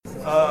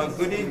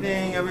Good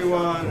evening,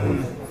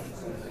 everyone.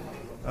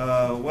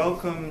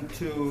 Welcome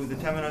to the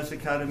Temenos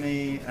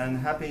Academy and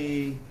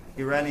happy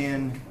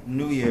Iranian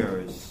New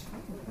Year's,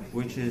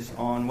 which is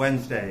on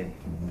Wednesday.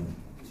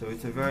 So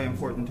it's a very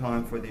important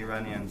time for the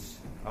Iranians.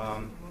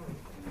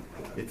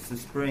 It's the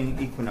spring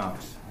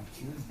equinox.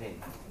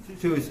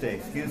 Tuesday,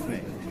 excuse me.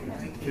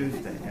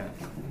 Tuesday, yeah.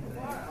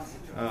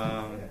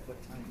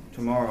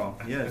 Tomorrow,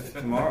 yes,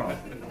 tomorrow.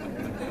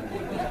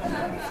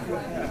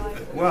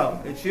 Well,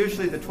 it's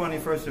usually the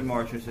 21st of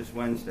March, which is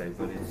Wednesday,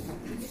 but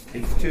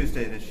it's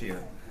Tuesday this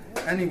year.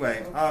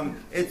 Anyway,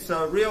 it's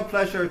a real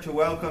pleasure to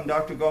welcome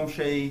Dr.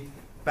 Ghomshei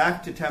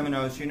back to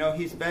Temenos. You know,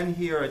 he's been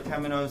here at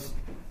Temenos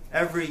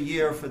every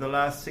year for the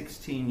last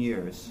 16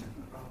 years,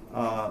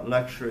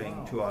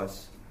 lecturing to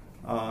us.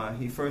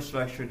 He first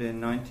lectured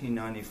in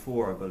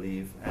 1994, I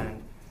believe,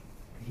 and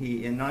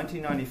in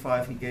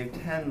 1995 he gave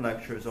 10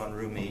 lectures on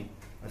Rumi,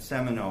 a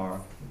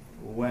seminar,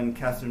 when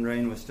Catherine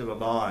Rain was still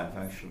alive,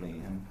 actually,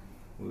 and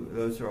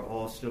those are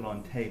all still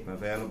on tape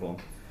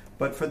available.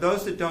 But for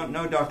those that don't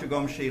know Dr.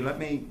 Ghomshei, let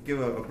me give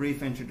a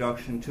brief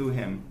introduction to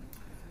him.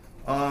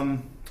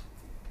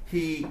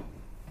 He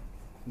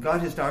got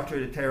his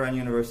doctorate at Tehran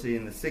University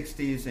in the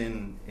 60s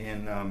in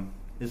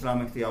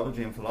Islamic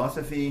theology and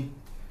philosophy.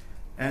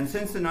 And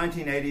since the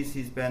 1980s,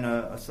 he's been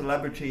a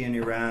celebrity in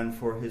Iran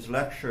for his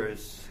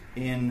lectures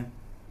in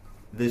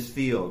this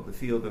field, the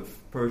field of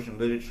Persian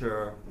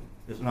literature,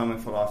 Islamic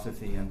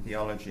philosophy, and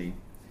theology.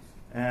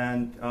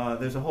 And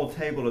there's a whole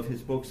table of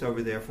his books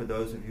over there for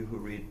those of you who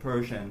read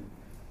Persian.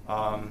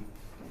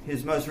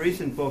 His most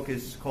recent book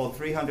is called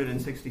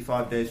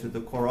 365 Days with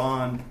the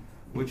Quran,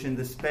 which in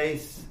the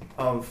space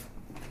of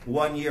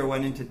 1 year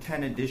went into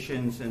 10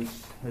 editions and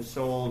has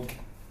sold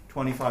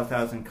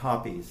 25,000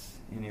 copies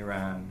in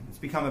Iran. It's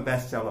become a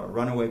bestseller, a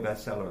runaway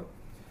bestseller.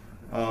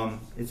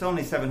 It's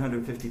only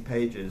 750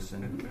 pages,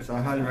 and so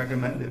I highly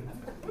recommend it.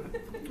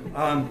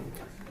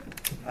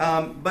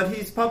 But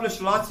he's published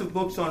lots of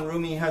books on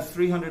Rumi. He has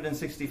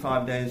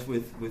 365 Days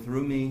with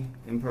Rumi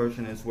in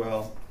Persian as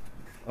well.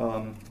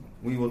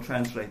 We will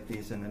translate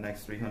these in the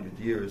next 300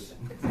 years.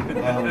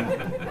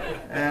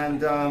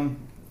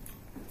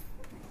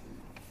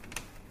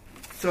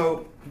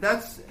 So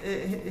that's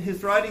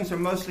his writings are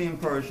mostly in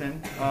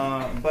Persian,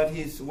 but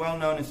he's well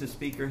known as a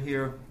speaker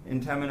here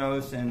in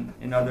Temenos and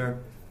in other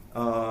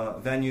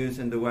venues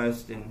in the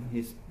West, and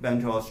he's been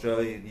to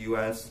Australia, the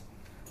US,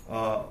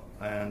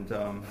 and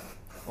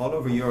all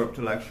over Europe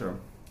to lecture.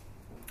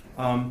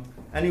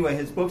 Anyway,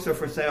 his books are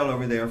for sale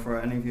over there for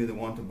any of you that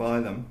want to buy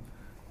them.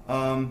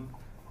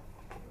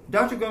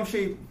 Dr.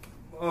 Ghomshei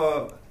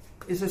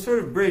is a sort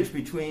of bridge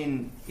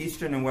between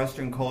Eastern and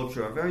Western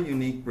culture, a very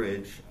unique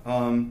bridge.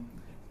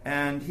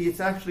 And he's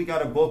actually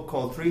got a book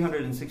called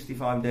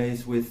 365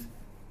 Days with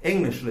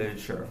English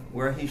Literature,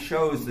 where he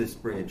shows this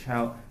bridge,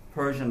 how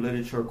Persian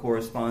literature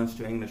corresponds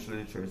to English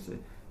literature. It's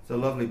a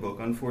lovely book.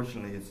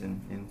 Unfortunately, it's in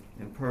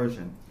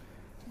Persian.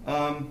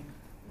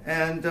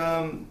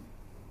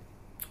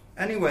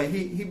 Anyway,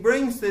 he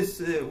brings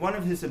this, one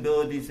of his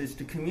abilities is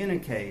to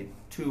communicate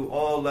to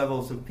all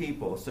levels of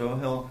people.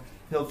 So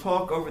he'll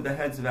talk over the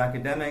heads of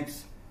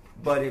academics,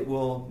 but it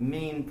will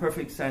mean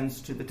perfect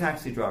sense to the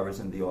taxi drivers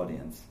in the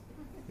audience,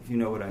 if you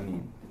know what I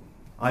mean.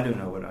 I don't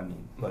know what I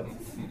mean, but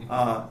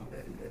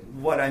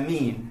what I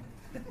mean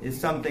is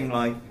something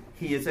like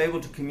he is able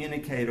to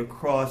communicate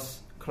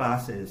across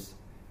classes,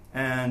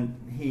 and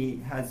he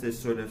has this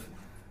sort of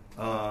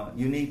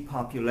unique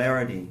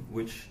popularity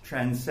which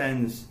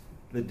transcends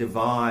the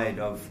divide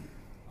of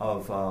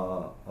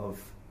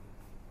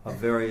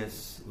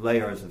various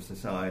layers of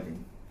society.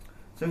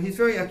 So he's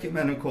very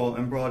ecumenical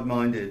and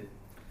broad-minded,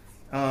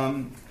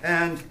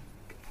 and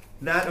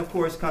that, of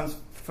course, comes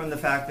from the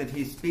fact that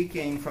he's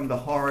speaking from the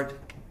heart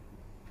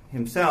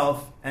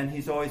himself, and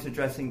he's always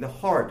addressing the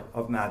heart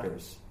of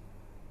matters.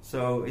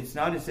 So it's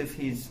not as if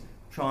he's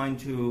trying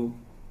to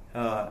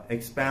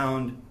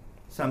expound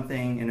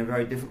something in a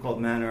very difficult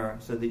manner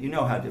so that you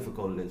know how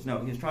difficult it is. No,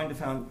 he's trying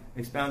to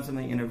expound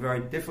something in a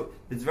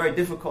that's very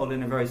difficult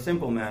in a very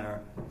simple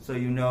manner, so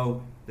you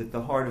know that the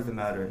heart of the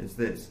matter is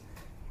this.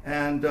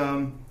 And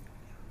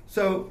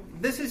so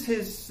this is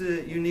his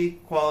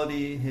unique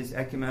quality, his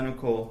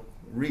ecumenical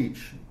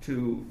reach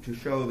to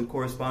show the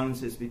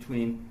correspondences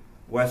between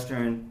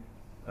Western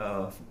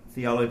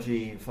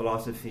theology,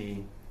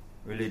 philosophy,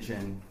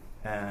 religion,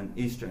 and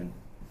Eastern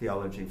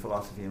theology,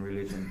 philosophy, and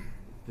religion,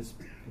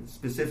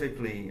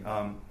 specifically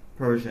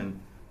Persian,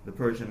 the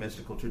Persian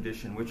mystical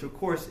tradition, which of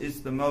course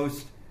is the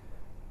most,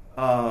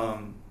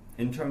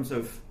 in terms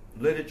of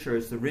literature,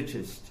 is the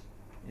richest,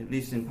 at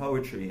least in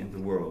poetry, in the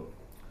world.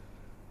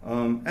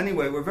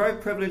 Anyway, we're very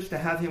privileged to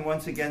have him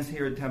once again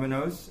here at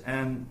Temenos,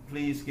 and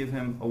please give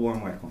him a warm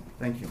welcome.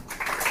 Thank you.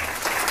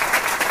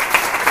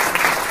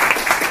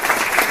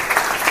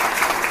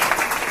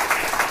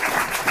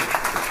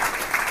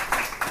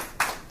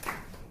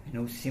 You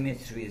know,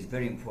 symmetry is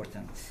very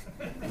important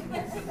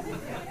because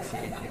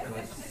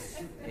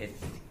it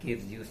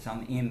gives you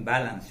some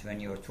imbalance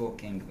when you're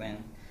talking,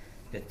 when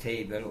the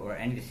table or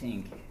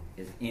anything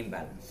is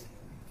imbalanced.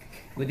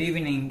 Good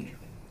evening.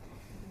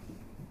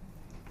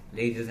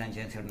 ladies and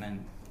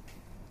gentlemen,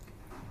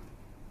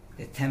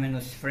 the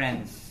Temenus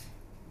friends,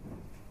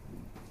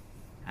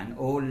 and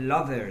all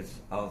lovers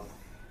of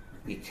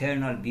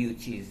eternal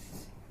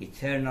beauties,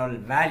 eternal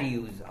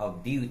values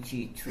of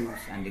beauty, truth,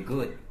 and the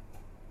good.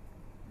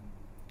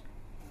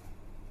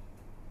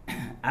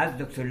 As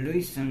Dr.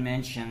 Lewison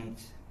mentioned,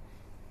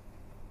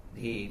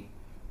 the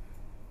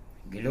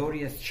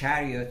glorious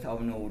chariot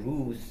of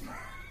Nowruz,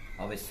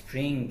 of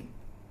spring,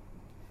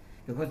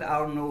 because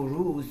our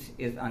Nowruz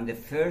is on the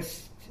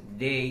first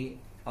day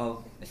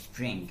of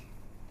spring.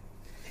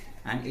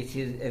 And it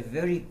is a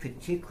very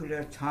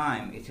particular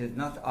time. It is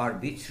not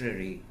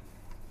arbitrary.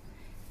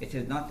 It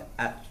is not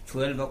at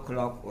 12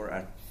 o'clock or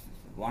at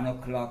 1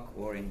 o'clock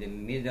or in the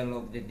middle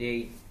of the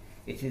day.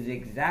 It is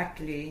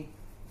exactly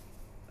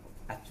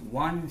at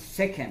 1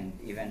 second,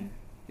 even,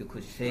 you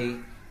could say,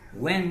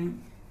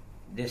 when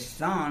the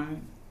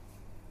sun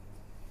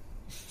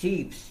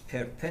shines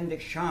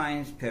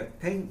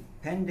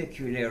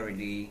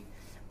perpendicularly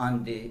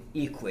on the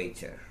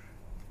equator.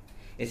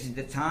 It is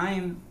the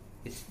time,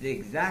 it's the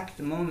exact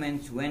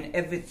moment when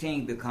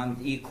everything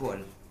becomes equal,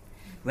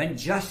 when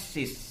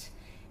justice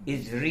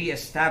is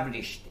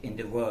re-established in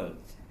the world.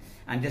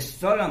 And the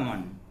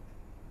Solomon,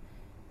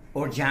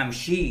 or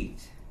Jamshid,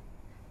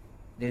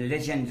 the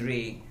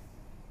legendary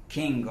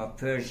king of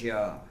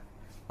Persia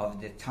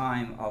of the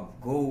time of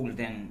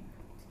golden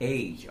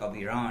age of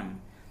Iran,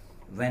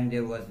 when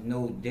there was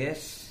no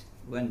death,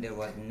 when there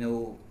was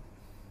no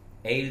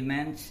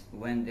ailment,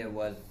 when there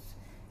was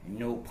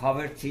no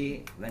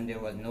poverty, when there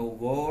was no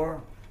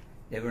war,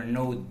 there were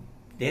no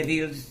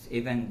devils.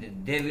 Even the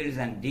devils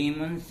and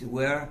demons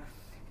were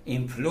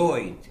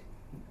employed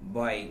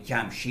by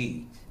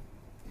Jamshid.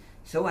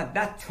 So at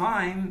that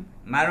time,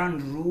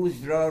 Maran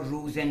Ruz ra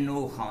Ruz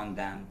no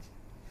khwandand.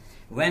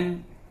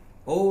 When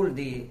all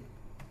the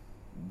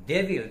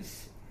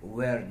devils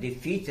were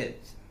defeated,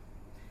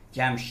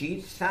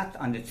 Jamshid sat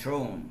on the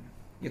throne.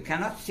 You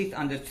cannot sit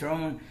on the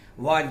throne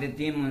while the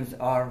demons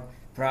are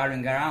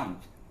prowling around.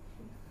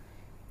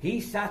 He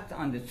sat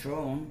on the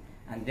throne,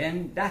 and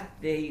then that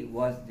day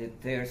was the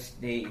first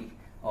day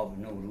of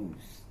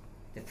Nowruz,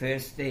 the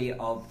first day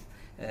of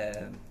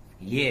the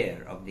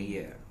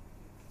year.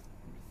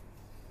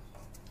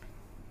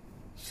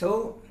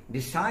 So,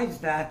 besides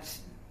that,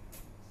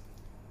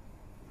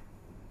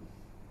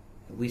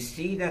 we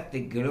see that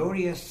the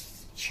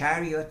glorious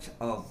chariot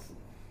of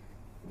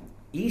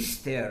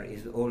Easter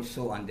is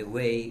also on the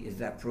way,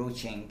 is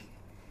approaching.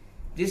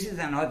 This is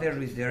another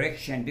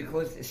resurrection,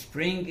 because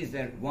spring is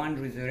the one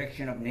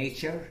resurrection of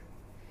nature.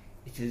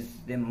 It is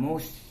the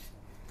most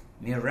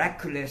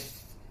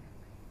miraculous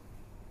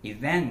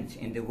event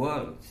in the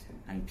world,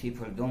 and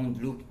people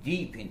don't look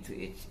deep into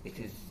it. It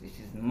is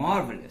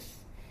marvelous.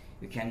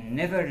 You can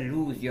never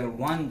lose your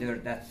wonder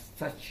that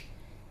such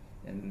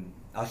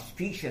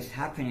auspicious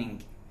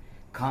happening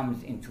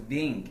comes into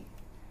being.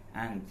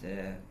 And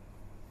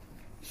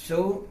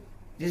so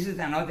this is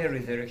another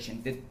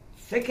resurrection. The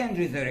second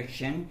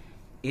resurrection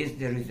is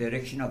the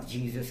resurrection of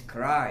Jesus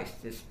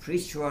Christ, the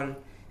spiritual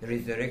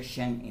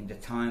resurrection in the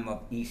time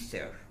of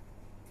Easter.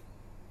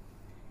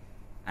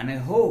 And I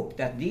hope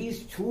that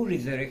these two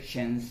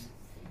resurrections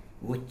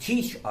would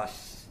teach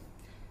us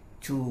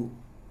to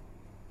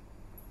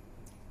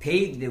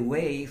pave the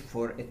way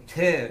for a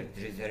third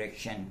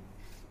resurrection,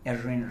 a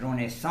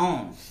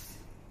renaissance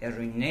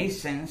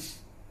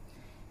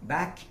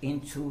back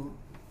into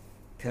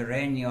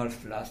perennial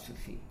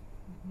philosophy.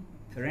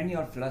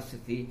 Perennial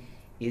philosophy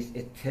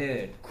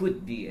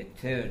could be a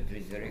third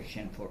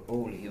resurrection for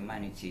all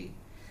humanity.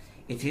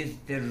 It is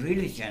the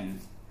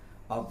religion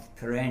of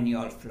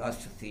perennial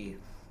philosophy,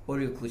 or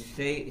you could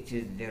say it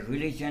is the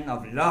religion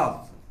of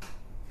love.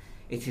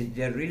 It is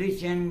the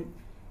religion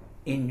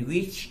in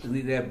which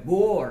we were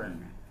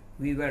born.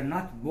 We were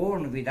not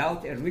born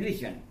without a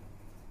religion.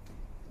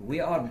 We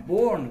are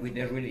born with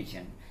a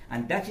religion,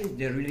 and that is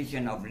the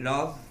religion of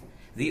love.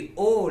 We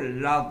all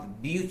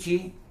love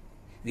beauty,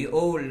 we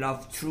all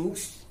love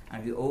truth,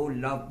 and we all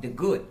love the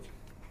good.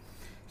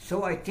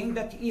 So I think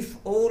that if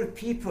all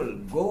people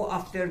go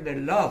after the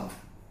love,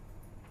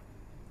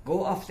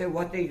 go after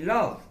what they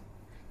love,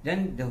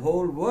 then the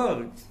whole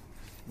world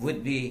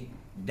would be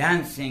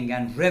dancing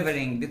and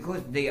reveling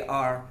because they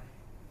are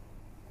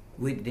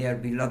with their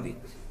beloved.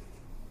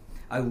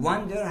 I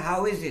wonder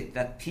how is it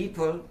that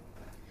people,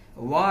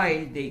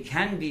 while they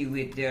can be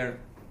with their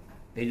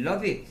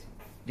beloved,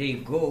 they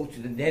go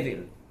to the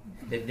devil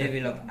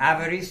of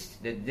avarice,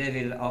 the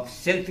devil of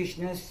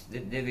selfishness, the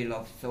devil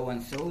of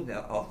so-and-so,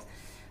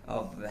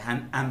 of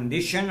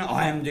ambition.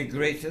 I am the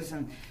greatest.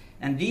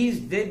 And these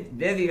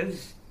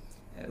devils,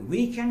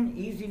 we can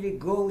easily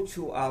go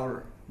to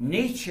our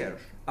nature.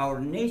 Our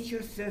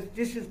nature says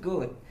this is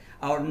good.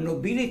 Our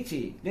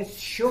nobility, let's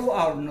show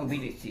our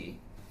nobility.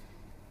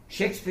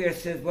 Shakespeare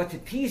says, what a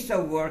piece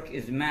of work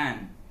is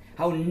man,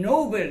 how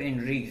noble in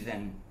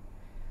reason,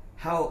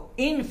 how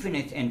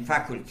infinite in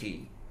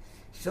faculty.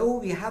 So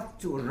we have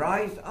to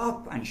rise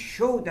up and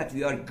show that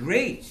we are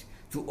great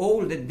to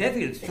all the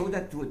devils, so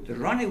that we would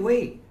run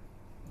away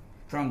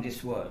from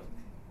this world.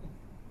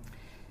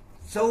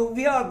 So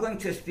we are going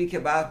to speak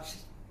about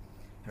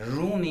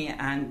Rumi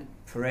and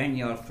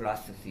perennial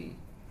philosophy.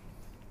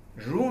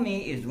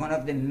 Rumi is one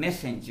of the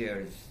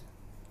messengers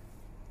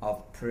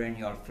of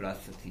perennial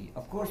philosophy.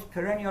 Of course,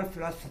 perennial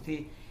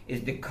philosophy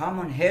is the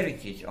common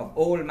heritage of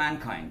all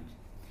mankind.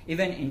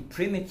 Even in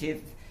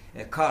primitive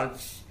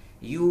cults,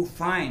 you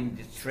find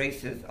the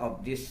traces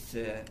of this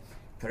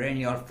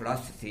perennial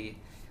philosophy.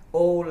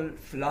 All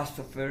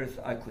philosophers,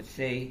 I could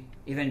say,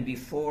 even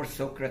before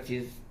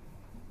Socrates,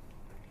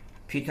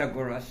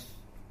 Pythagoras,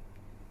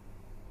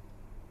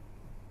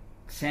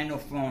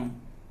 Xenophanes,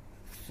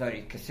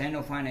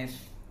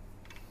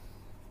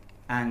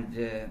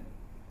 and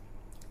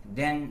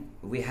then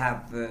we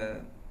have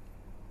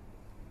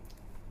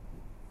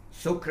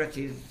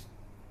Socrates,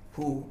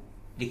 who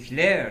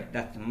declared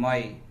that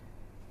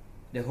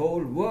the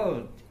whole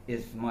world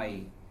is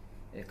my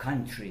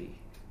country.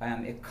 I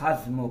am a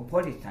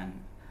cosmopolitan.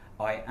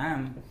 I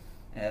am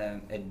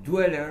a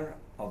dweller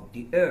of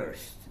the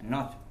earth,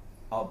 not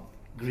of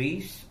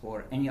Greece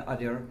or any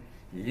other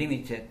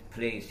limited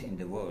place in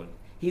the world.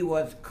 He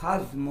was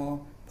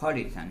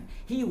cosmopolitan.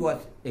 He was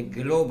a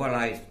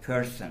globalized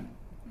person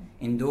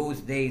in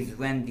those days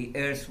when the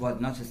earth was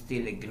not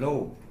still a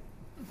globe.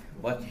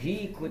 But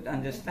he could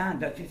understand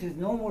that it is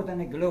no more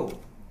than a globe.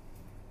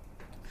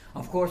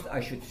 Of course,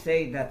 I should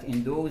say that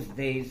in those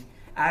days,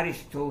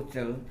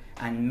 Aristotle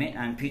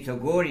and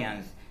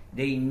Pythagoreans,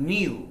 they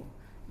knew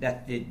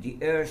that the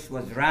earth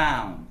was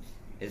round,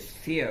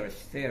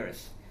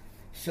 spheres.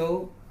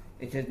 So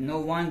it is no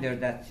wonder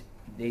that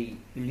they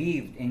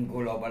believed in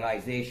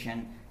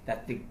globalization,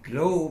 that the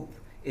globe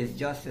is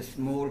just a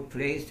small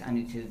place and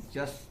it is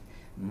just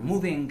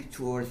moving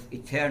towards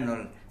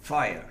eternal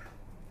fire.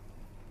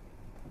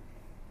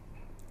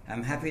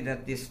 I'm happy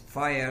that this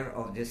fire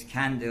of this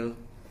candle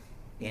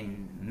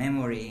in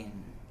memory,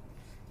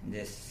 in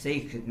the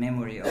sacred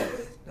memory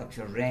of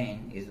Dr.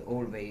 Rain, is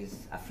always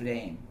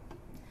aflame.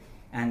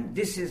 And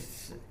this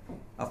is,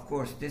 of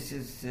course,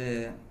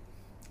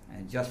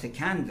 just a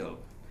candle,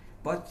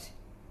 but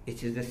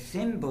it is a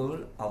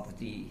symbol of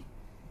the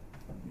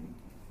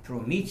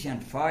Promethean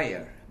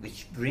fire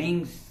which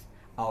brings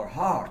our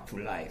heart to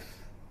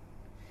life.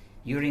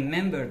 You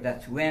remember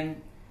that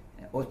when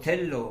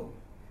Othello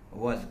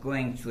was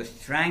going to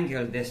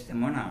strangle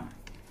Desdemona,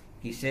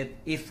 he said,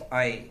 if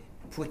I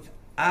put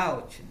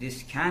out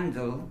this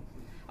candle,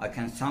 I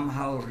can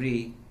somehow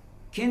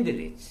rekindle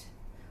it.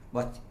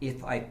 But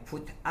if I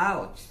put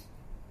out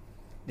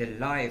the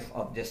life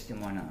of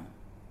Desdemona,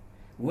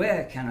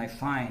 where can I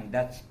find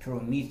that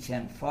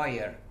Promethean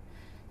fire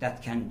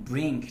that can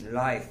bring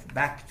life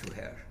back to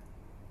her?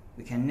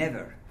 We can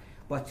never.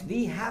 But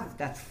we have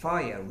that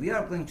fire. We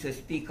are going to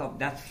speak of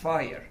that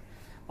fire.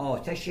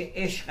 آتش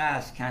عشق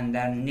است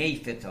کاندر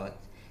نی فتاد.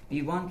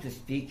 We want to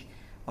speak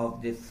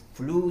of the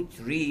flute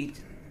reed,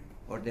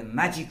 or the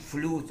magic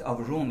flute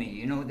of Rumi.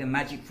 You know, the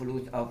magic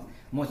flute of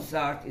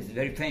Mozart is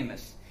very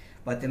famous.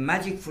 But the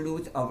magic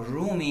flute of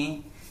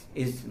Rumi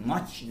is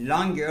much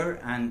longer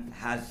and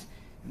has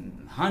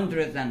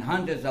hundreds and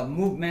hundreds of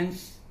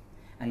movements.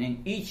 And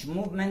in each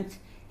movement,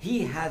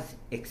 he has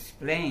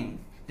explained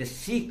the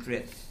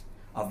secrets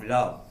of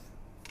love.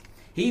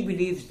 He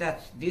believes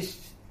that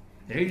this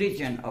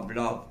religion of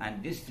love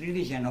and this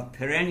religion of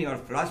perennial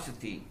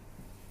philosophy,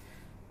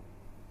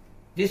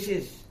 this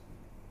is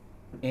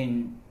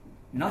in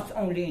not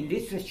only in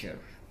literature,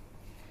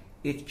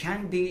 it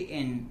can be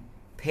in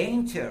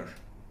painter.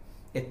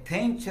 A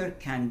painter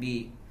can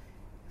be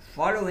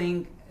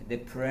following the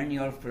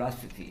perennial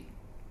philosophy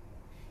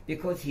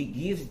because he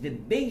gives the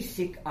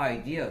basic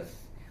ideas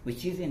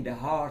which is in the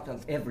heart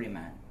of every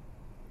man.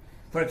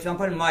 For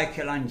example,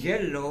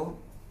 Michelangelo,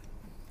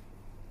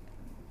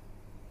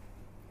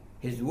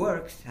 his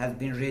works have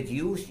been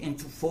reduced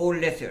into 4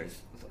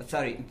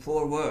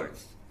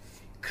 words.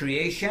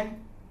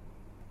 Creation,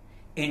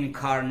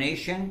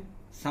 incarnation,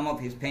 some of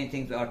his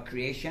paintings are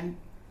creation,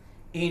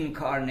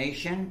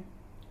 incarnation,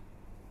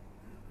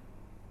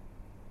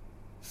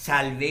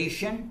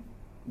 salvation,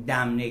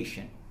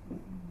 damnation.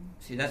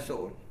 See, that's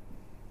all.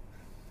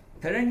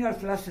 Perennial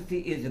philosophy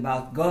is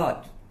about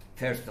God,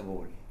 first of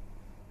all.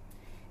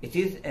 It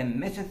is a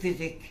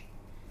metaphysic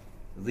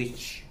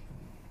which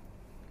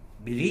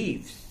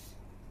believes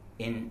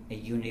in a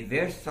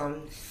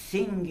universal,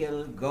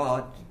 single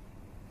God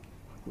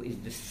who is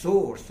the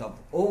source of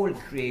all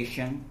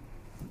creation,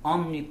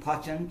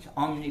 omnipotent,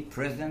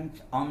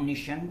 omnipresent,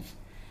 omniscient,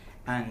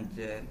 and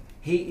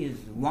he is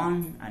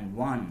one and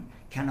one,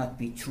 cannot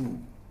be two.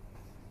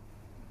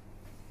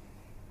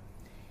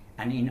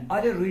 And in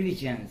other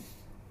religions,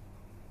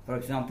 for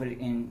example,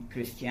 in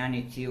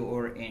Christianity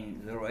or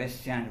in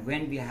Zoroastrian,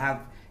 when we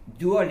have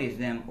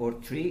dualism or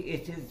three,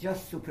 it is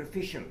just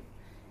superficial.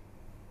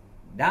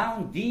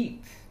 Down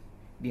deep,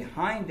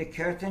 behind the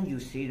curtain, you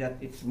see that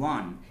it's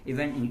one.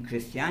 Even in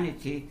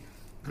Christianity,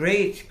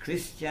 great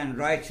Christian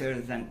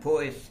writers and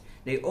poets,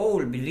 they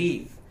all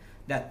believe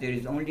that there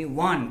is only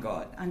one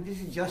God. And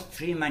this is just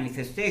 3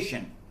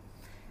 manifestations.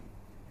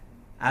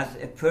 As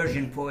a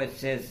Persian poet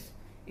says,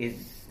 is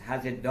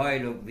has a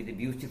dialogue with a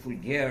beautiful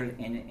girl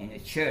in a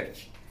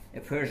church, a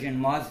Persian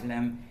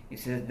Muslim. He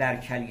says,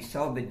 در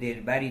کلیسا به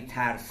دلبری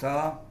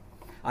ترسا,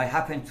 I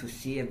happened to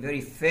see a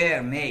very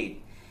fair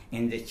maid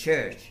in the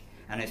church.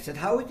 And I said,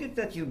 how is it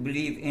that you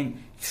believe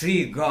in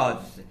three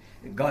gods,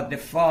 God the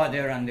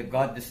Father and the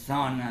God the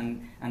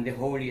Son and the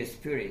Holy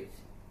Spirit?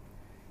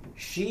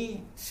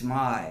 She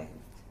smiled,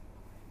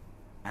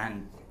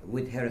 and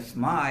with her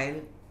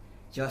smile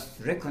just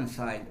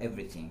reconciled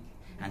everything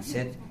and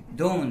said,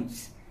 don't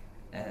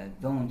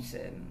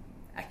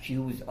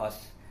accuse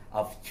us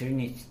of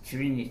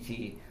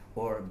Trinity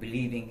or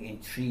believing in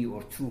three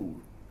or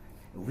two.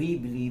 We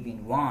believe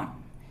in one,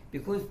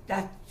 because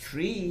that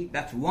three,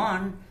 that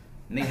one,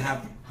 may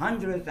have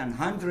hundreds and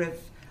hundreds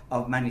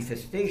of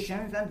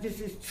manifestations, and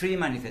this is three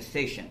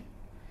manifestations.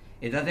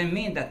 It doesn't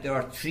mean that there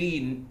are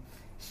three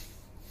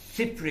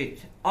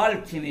separate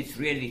ultimate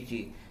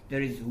reality.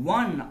 There is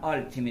one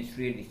ultimate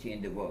reality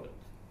in the world.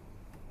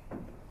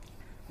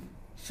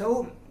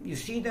 So you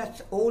see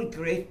that all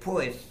great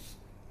poets,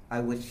 I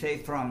would say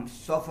from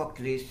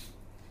Sophocles,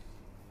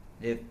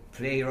 the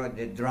playwright,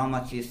 the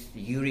dramatist,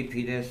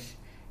 Euripides,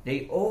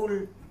 they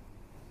all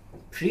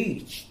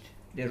preached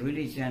the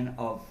religion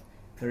of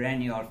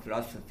perennial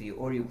philosophy,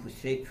 or you could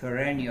say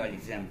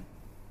perennialism.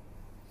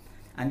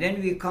 And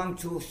then we come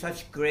to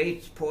such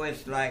great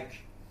poets like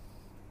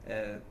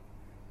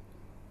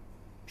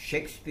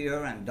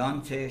Shakespeare and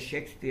Dante.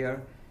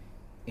 Shakespeare,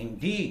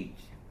 indeed,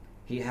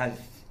 he has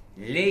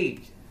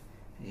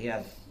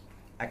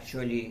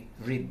actually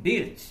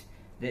rebuilt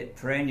the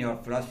perennial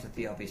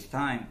philosophy of his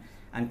time.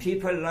 And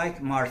people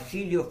like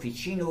Marsilio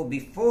Ficino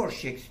before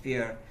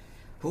Shakespeare,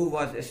 who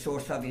was a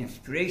source of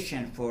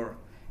inspiration for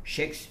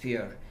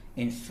Shakespeare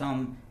in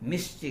some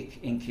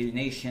mystic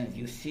inclinations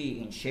you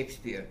see in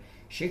Shakespeare.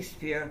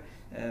 Shakespeare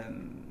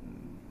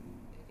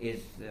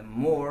is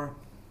more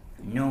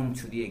known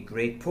to be a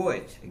great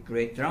poet, a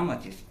great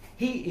dramatist.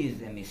 He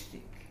is a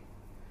mystic.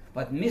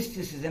 But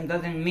mysticism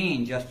doesn't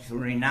mean just to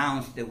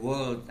renounce the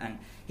world, and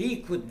he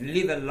could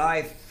live a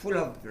life full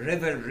of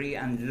revelry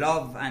and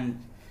love and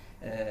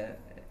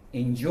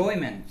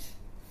enjoyment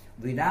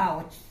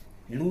without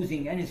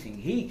losing anything.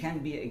 He can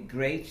be a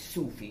great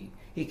Sufi.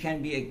 He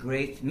can be a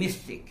great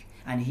mystic.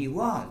 And he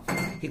was.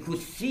 He could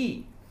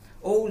see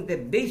all the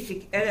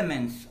basic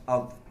elements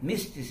of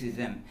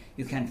mysticism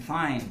you can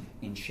find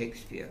in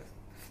Shakespeare.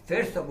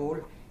 First of all,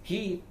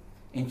 he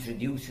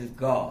introduces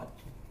God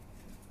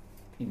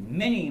in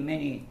many,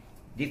 many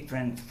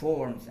different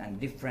forms and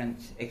different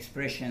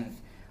expressions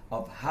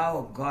of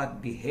how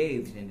God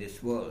behaves in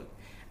this world.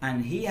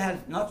 And he has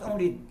not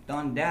only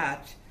done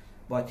that,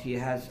 but he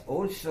has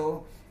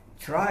also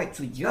tried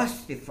to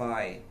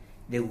justify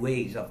the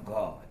ways of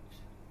God.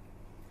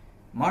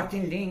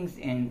 Martin Lings,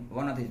 in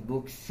one of his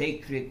books,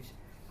 Sacred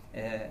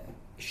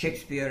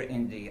Shakespeare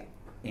in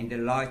the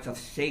Light of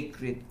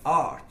Sacred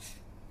Art,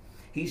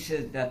 he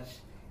says that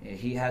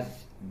he has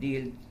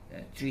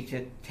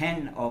treated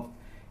 10 of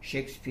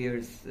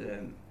Shakespeare's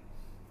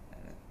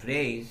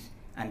plays,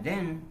 and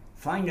then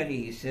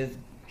finally he says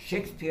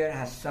Shakespeare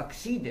has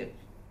succeeded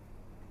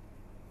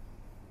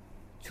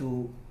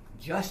to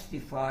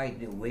justify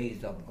the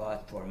ways of God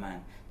for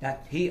man,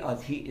 that he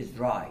is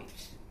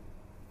right.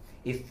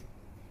 If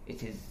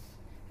it is,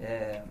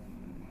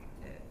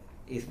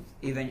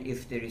 even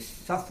if there is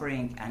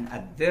suffering and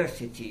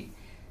adversity,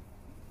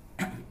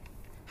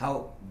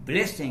 how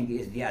blessing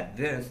is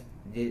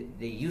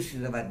the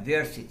uses of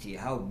adversity,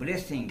 how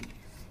blessing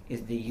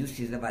is the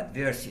uses of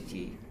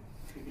adversity.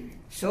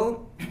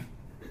 So,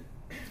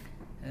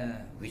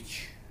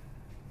 which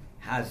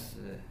has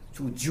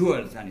two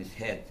jewels on his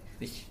head,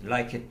 which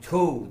like a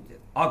toad,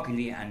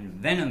 ugly and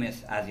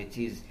venomous as it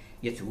is,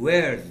 yet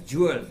wears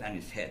jewels on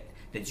his head,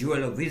 the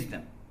jewel of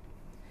wisdom.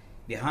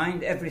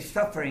 Behind every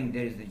suffering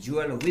there is the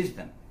jewel of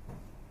wisdom.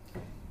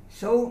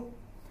 So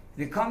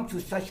we come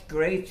to such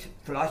great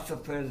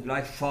philosophers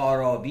like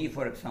Farabi,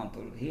 for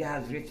example. He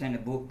has written a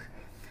book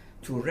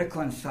to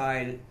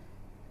reconcile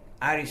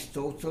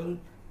Aristotle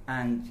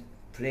and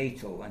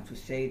Plato, and to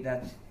say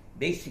that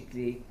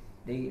basically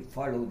they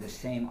follow the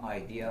same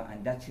idea,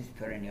 and that is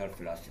perennial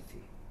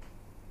philosophy.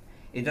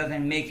 It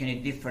doesn't make any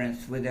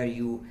difference whether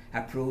you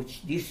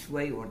approach this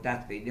way or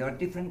that way. There are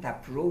different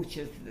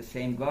approaches to the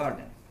same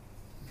garden.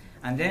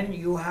 And then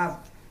you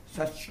have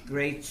such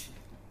great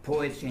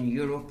poets in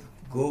Europe,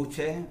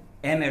 Goethe,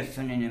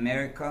 Emerson in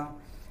America,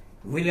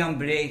 William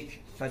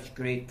Blake, such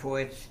great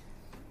poets.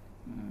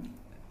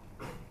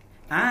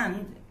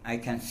 And I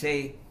can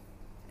say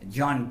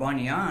John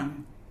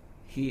Bunyan,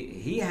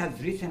 he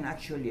has written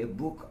actually a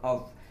book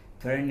of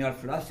perennial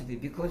philosophy,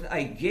 because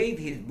I gave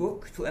his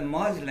book to a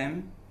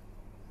Muslim,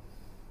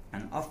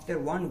 and after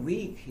 1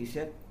 week he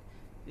said,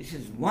 "This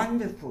is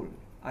wonderful.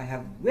 I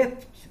have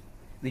wept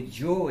with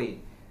joy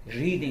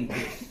reading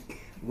this,"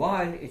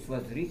 while it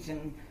was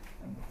written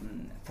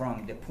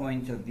from the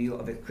point of view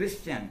of a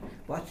Christian.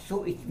 But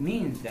so it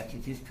means that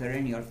it is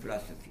perennial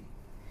philosophy.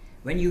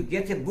 When you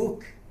get a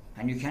book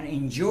and you can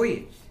enjoy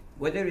it,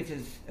 whether it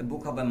is a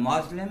book of a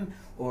Muslim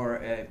or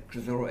a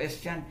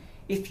Zoroastrian,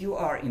 if you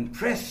are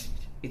impressed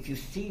if you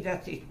see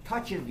that it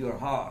touches your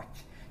heart,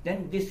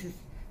 then this is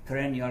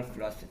perennial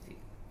philosophy.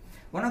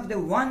 One of the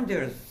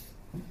wonders,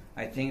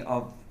 I think,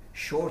 of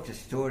short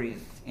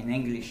stories in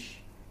English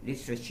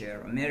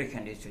literature,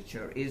 American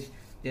literature, is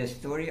the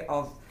story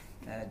of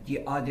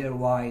The Other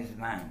Wise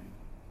Man.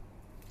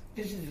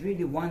 This is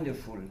really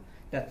wonderful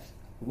that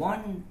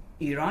one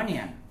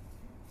Iranian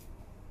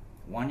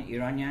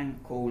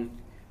called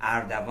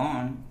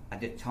Ardavan, at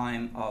the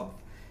time of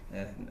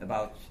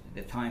about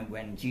the time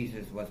when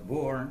Jesus was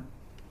born,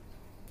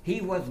 he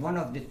was one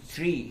of the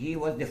three. He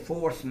was the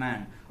fourth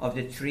man of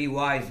the three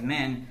wise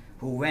men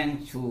who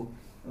went to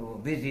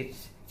visit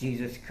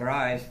Jesus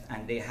Christ,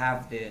 and they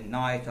have the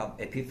night of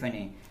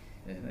Epiphany.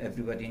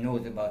 Everybody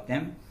knows about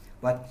them.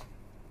 But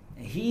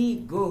he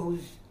goes,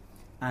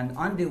 and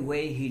on the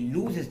way he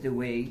loses the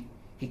way.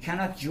 He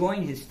cannot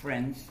join his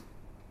friends.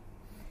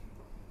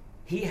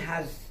 He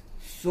has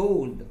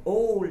sold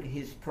all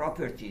his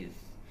properties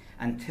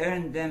and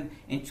turned them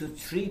into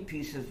 3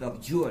 pieces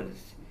of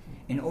jewels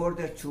in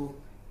order to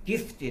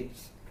gift it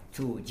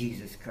to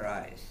Jesus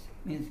Christ.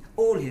 Means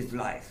all his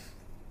life,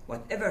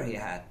 whatever he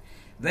had.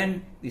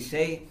 When we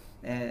say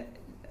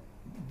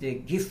the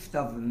gift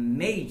of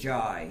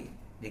magi,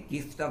 the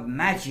gift of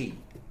magi,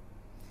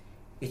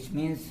 it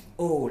means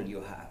all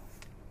you have,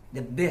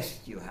 the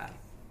best you have.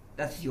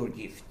 That's your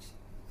gift.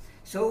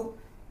 So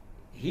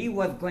he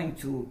was going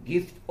to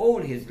gift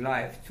all his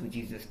life to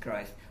Jesus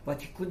Christ,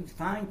 but he couldn't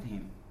find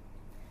him.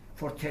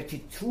 For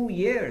 32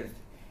 years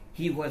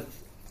he was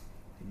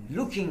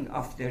looking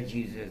after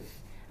Jesus,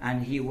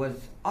 and he was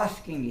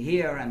asking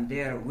here and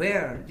there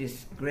where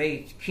this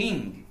great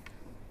king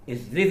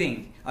is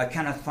living. I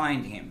cannot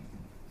find him.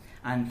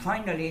 And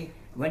finally,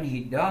 when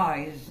he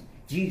dies,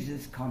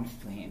 Jesus comes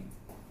to him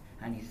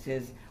and he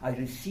says, I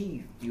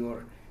received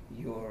your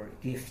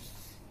gifts.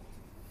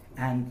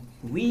 And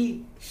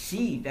we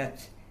see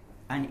that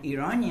an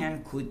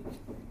Iranian could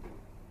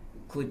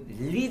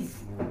live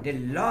the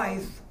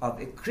life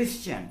of a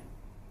Christian,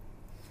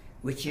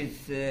 which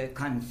is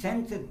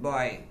consented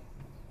by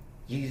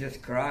Jesus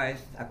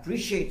Christ,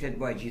 appreciated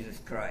by Jesus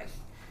Christ.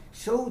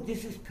 So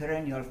this is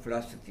perennial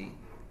philosophy.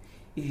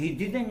 He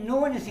didn't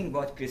know anything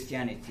about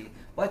Christianity,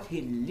 but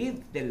he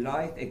lived the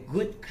life a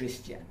good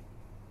Christian.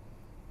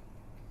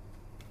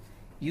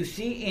 You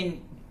see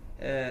in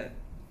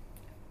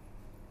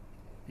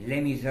Les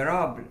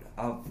Miserables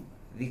of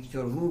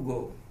Victor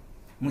Hugo,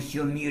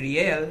 Monsieur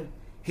Myriel,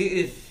 he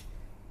is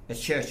a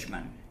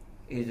churchman,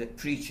 he is a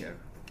preacher,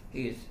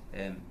 he is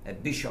a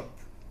bishop.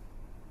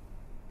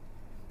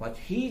 But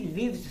he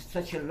lives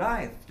such a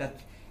life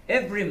that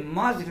every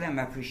Muslim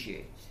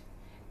appreciates,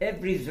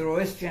 every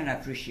Zoroastrian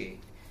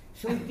appreciates.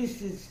 So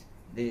this is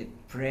the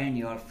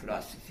perennial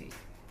philosophy.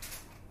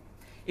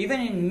 Even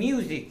in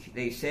music,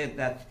 they said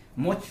that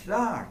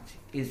Mozart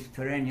is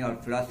perennial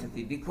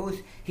philosophy because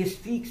he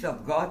speaks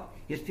of God.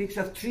 He speaks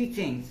of 3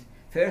 things.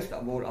 First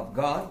of all, of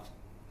God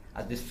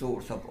as the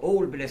source of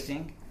all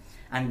blessing,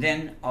 and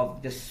then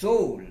of the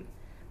soul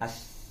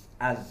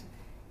as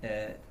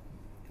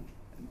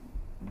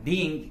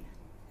being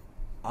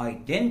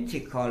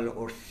identical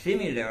or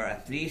similar,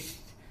 at least,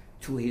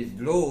 to his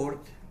Lord.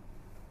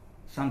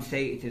 Some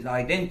say it is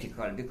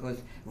identical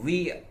because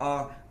we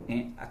are,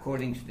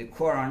 according to the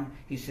Quran,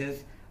 he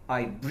says,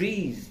 I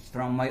breathed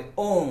from my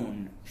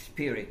own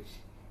spirit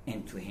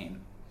into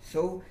him.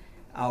 So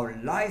our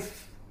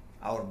life,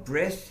 our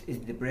breath is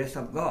the breath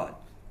of God.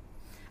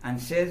 And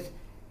says,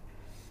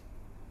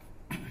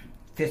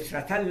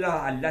 فطرة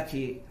الله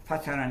التي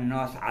فطر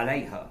الناس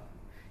عليها.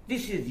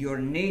 This is your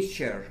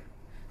nature,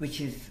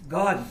 which is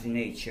God's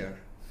nature,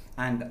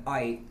 and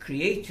I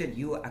created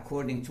you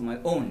according to my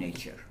own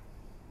nature.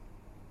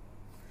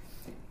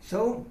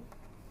 So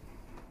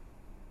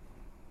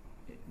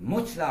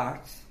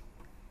Mozart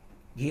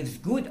gives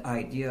good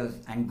ideas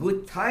and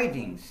good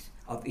tidings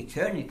of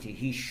eternity.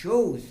 He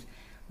shows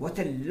what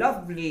a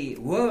lovely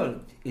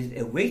world is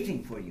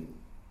awaiting for you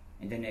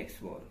in the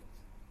next world.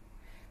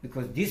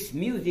 Because this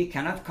music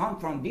cannot come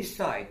from this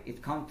side,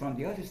 it comes from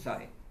the other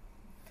side.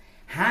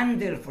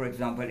 Handel, for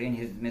example, in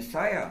his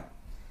Messiah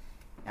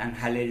and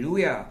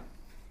Hallelujah,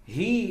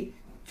 he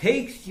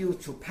takes you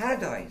to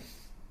paradise.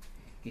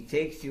 He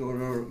takes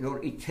your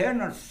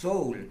eternal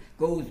soul,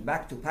 goes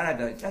back to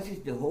paradise. That is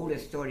the whole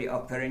story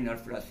of perennial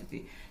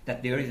philosophy,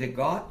 that there is a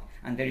God,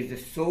 and there is a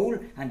soul,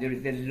 and there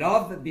is a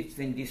love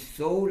between this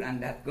soul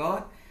and that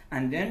God,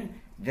 and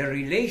then the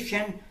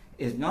relation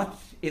is not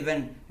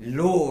even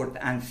lord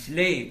and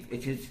slave,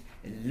 it is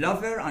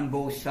lover on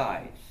both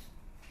sides,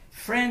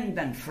 friend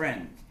and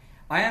friend.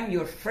 I am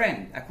your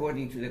friend,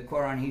 according to the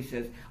Quran. He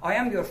says, I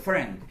am your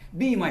friend,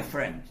 be my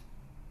friend.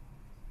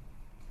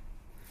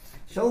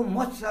 So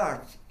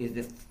Mozart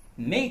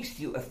makes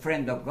you a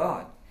friend of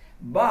God.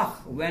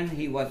 Bach, when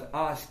he was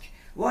asked,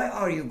 why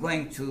are you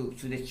going to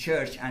the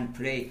church and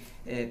play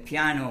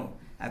piano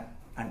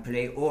and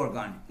play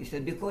organ? He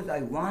said, because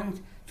I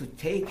want to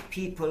take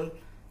people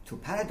to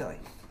paradise.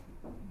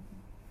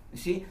 You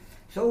see?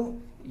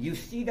 So you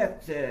see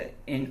that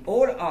in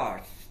all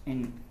arts,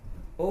 in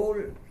all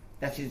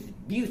that is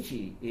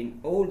beauty, in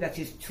all that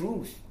is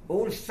truth,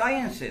 all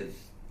sciences.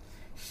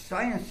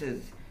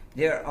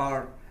 There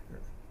are,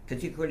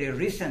 particularly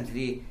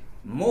recently,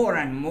 more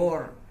and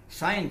more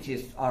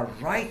scientists are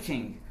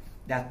writing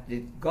that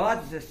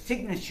God's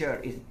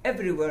signature is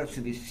everywhere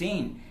to be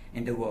seen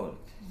in the world.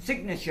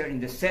 Signature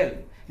in the cell.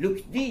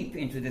 Look deep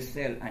into the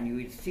cell and you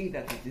will see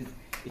that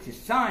it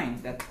is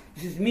sign that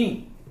this is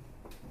me.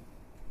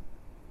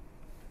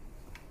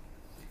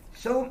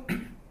 So,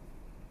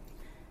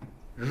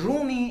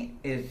 Rumi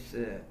is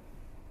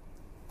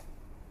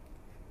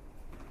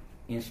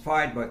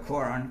inspired by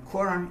Quran.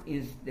 Quran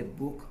is the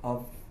book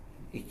of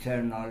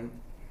eternal,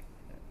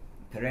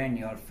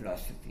 perennial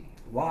philosophy.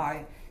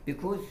 Why?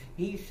 Because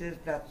he says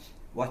that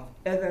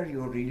whatever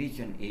your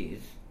religion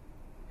is,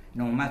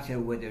 no matter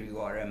whether you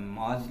are a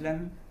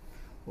Muslim,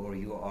 or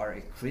you are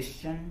a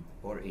Christian,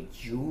 or a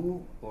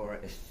Jew, or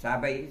a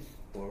Sabaeist,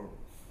 or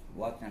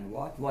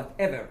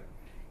whatever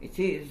it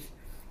is,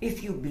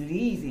 if you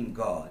believe in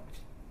God,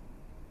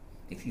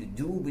 if you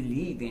do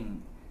believe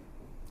in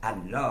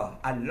Allah,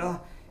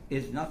 Allah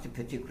is not a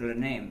particular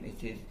name.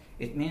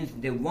 It means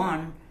the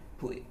one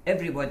who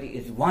everybody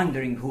is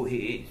wondering who he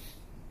is.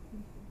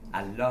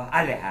 Allah,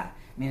 Alaha,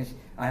 means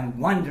I'm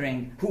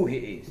wondering who he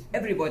is.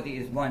 Everybody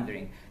is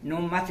wondering.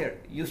 No matter,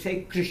 you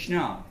say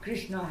Krishna.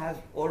 Krishna has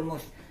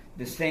almost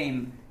the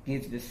same,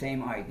 gives the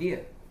same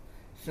idea.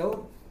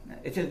 So,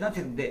 it is not,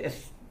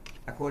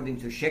 according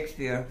to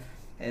Shakespeare,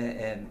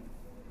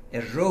 a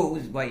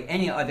rose by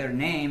any other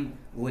name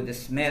would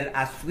smell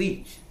as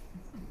sweet.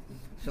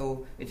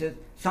 So it is,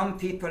 some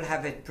people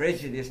have a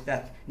prejudice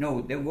that no,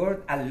 the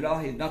word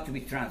Allah is not to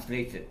be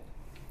translated.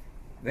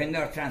 When they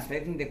are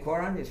translating the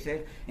Quran, they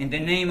say, in the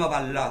name of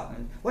Allah.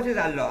 What is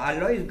Allah?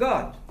 Allah is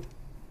God.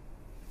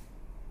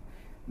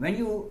 When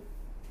you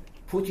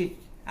put it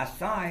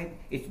aside,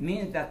 it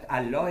means that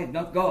Allah is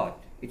not God.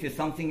 It is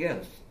something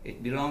else.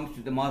 It belongs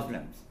to the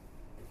Muslims.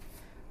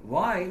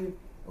 While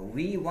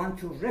we want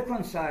to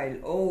reconcile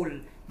all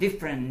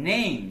different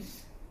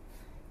names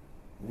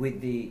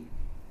with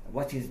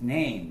what is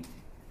named,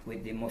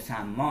 with the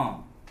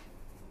Musamma.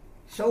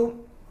 So,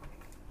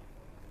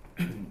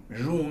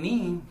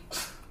 Rumi,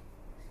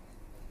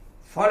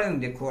 following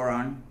the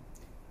Quran,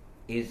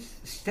 is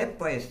step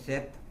by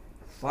step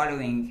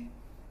following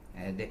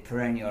the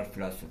perennial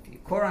philosophy.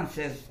 Quran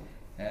says,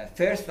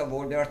 first of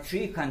all, there are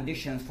 3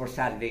 conditions for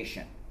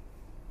salvation.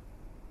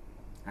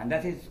 And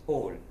that is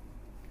all.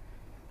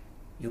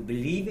 You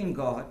believe in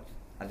God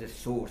as a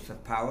source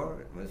of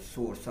power, as a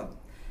source of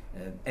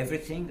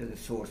everything, as a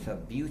source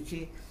of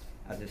beauty,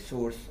 as a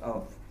source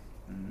of,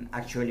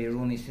 actually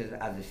Rumi says,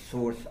 as a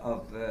source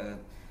of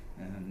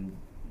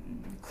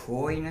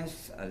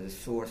coyness, as a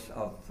source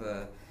of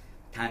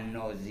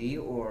tannozi,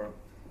 or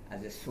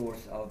as a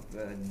source of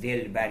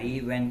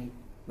dilbari.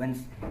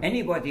 When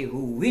anybody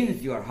who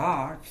wins your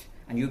heart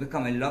and you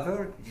become a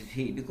lover, it is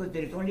he, because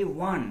there is only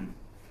one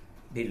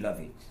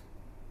beloved.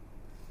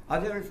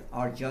 Others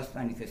are just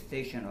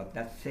manifestation of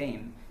that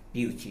same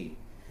beauty.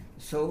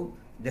 So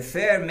the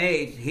fair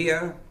maids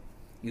here,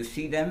 you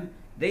see them,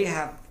 they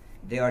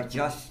are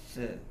just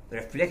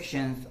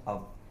reflections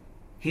of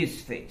his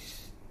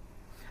face.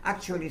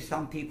 Actually,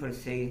 some people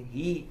say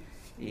he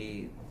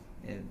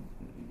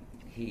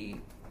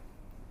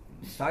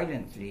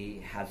silently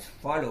has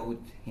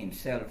followed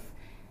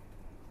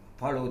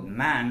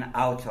man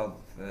out of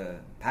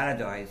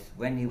paradise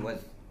when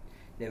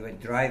they were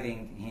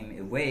driving him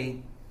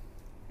away.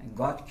 And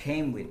God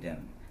came with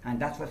them, and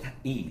that was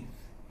Eve.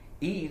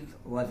 Eve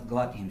was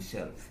God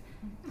himself,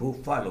 who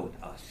followed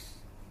us.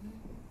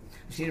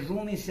 See,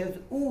 Rumi says,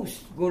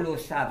 Oust gul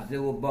sabze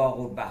u bagh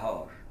u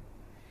bahar.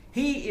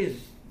 He is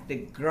the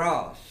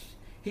grass,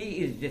 he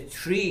is the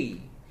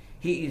tree,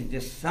 he is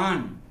the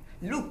sun.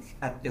 Look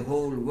at the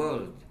whole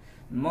world.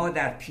 Ma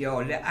dar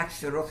piyale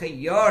aks rukh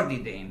yar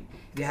didem.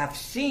 We have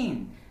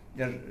seen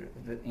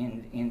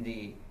in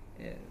the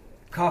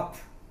cup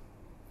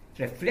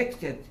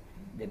reflected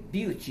the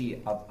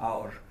beauty of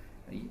our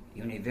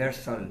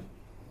universal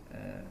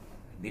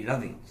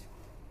beloved.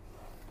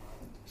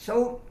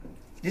 So,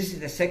 this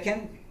is the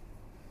second.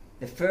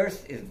 The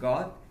first is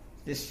God.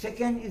 The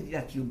second is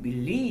that you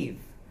believe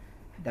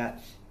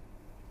that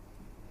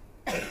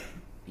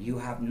you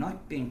have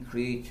not been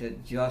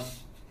created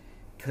just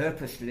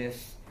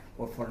purposeless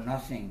or for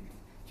nothing,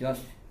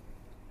 just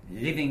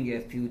living a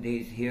few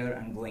days here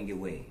and going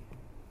away.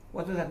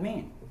 What does that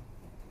mean?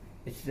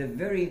 It's a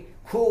very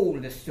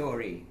cold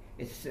story.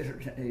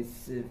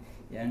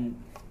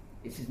 And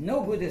it is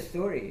no good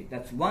story.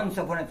 That once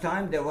upon a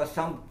time there was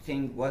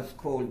something was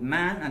called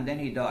man, and then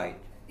he died.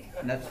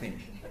 And that's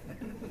finished.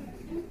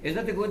 Is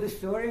that a good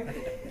story?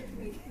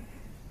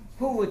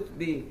 Who would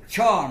be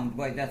charmed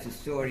by that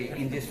story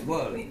in this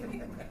world?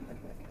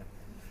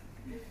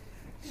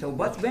 So,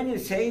 but when you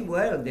say,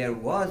 well, there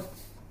was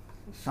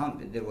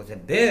a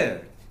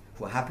bird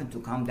who happened to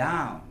come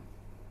down,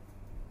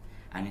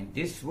 and in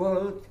this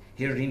world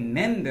he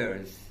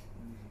remembers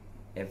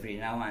every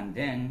now and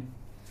then,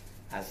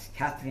 as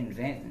Catherine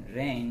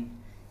Rain,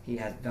 he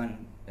has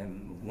done a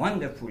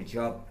wonderful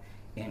job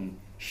in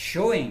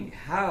showing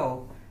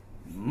how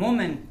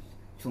moment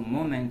to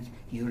moment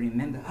you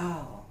remember,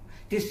 oh,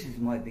 this is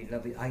my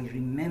beloved. I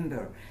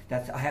remember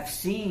that I have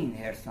seen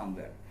her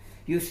somewhere.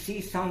 You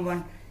see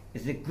someone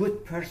is a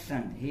good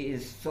person. He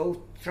is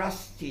so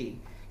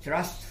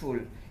trustful.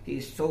 He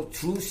is so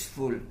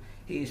truthful.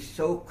 He is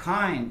so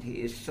kind.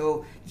 He is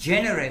so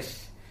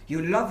generous.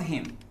 You love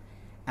him.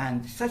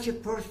 And such a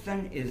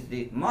person is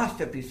the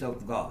masterpiece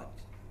of God.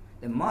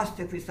 The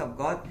masterpiece of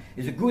God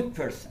is a good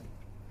person.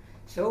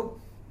 So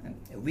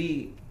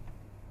we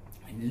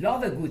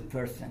love a good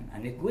person,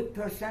 and a good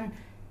person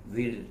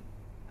will,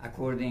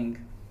 according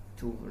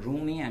to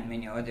Rumi and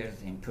many others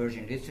in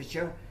Persian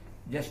literature,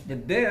 just the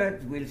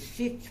bird will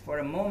sit for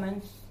a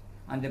moment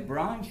on the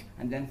branch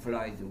and then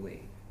flies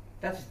away.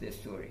 That's the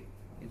story.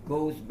 It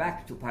goes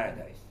back to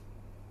paradise.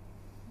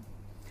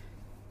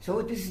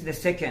 So this is the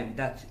second,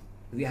 that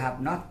we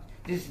have not,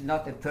 this is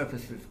not a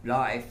purposeless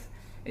life.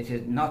 It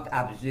is not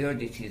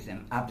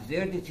absurditism.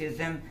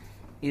 Absurditism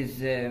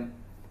is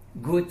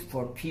good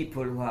for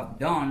people who have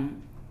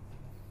done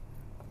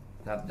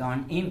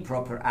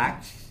improper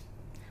acts,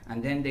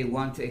 and then they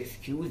want to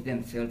excuse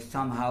themselves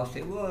somehow,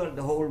 say, well,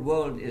 the whole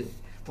world is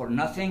for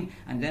nothing,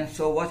 and then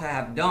so what I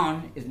have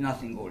done is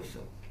nothing also.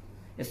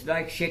 It's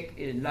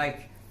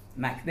like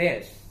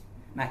Macbeth.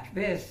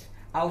 Macbeth,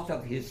 out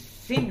of his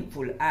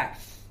sinful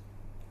acts,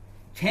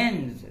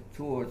 tends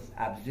towards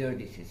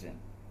absurditism.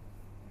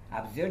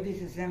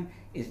 Absurditism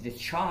is the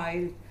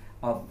child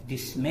of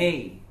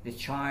dismay, the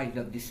child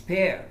of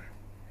despair.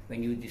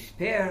 When you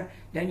despair,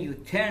 then you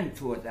turn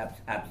towards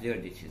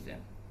absurditism.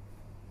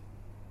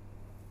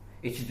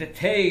 It is a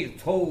tale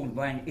told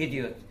by an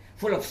idiot,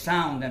 full of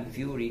sound and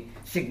fury,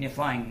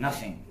 signifying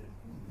nothing.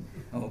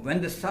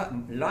 When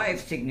the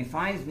life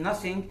signifies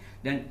nothing,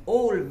 then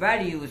all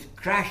values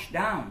crash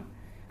down,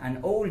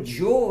 and all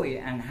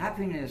joy and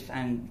happiness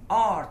and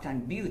art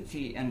and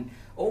beauty and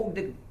all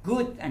the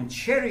good and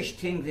cherished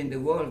things in the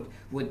world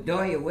would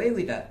die away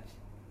with that.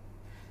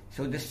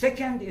 So the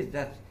second is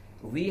that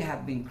we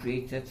have been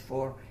created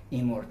for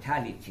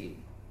immortality.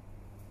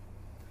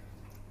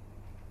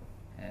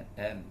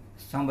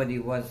 Somebody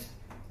was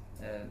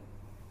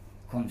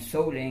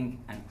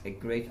consoling a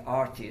great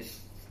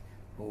artist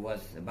who was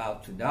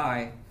about to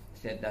die,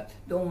 said that,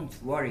 don't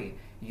worry,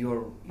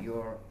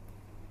 your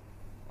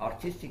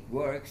artistic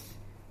works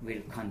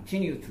will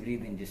continue to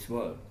live in this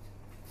world.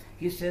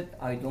 He said,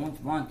 I don't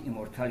want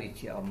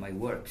immortality of my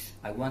works.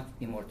 I want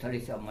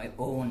immortality of my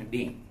own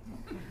being.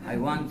 I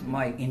want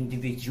my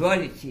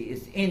individuality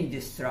is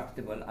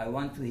indestructible. I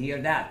want to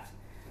hear that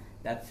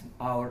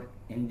our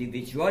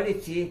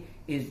individuality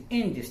is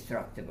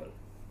indestructible.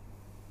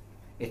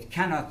 It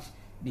cannot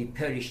be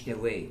perished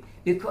away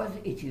because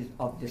it is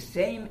of the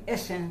same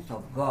essence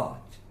of God.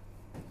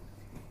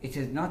 It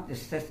is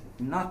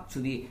not to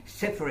be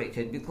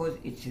separated because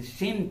it is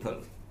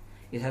simple.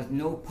 It has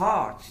no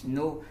parts,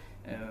 no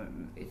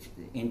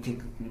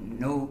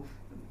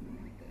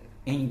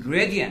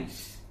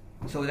ingredients,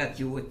 so that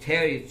you would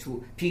tear it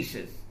to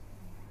pieces.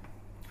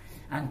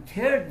 And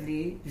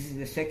thirdly, this is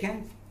the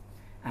second,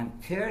 and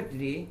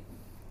thirdly,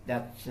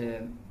 that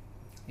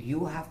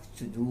you have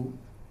to do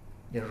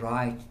the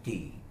right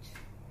deed.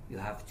 You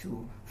have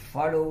to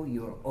follow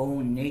your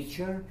own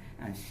nature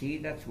and see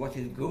that's what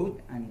is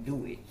good and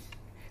do it.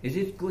 Is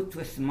it good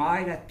to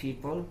smile at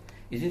people?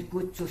 Is it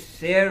good to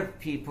serve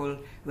people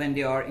when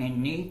they are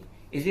in need?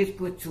 Is it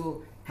good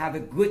to have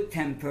a good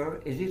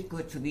temper? Is it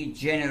good to be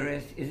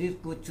generous? Is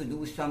it good to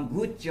do some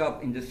good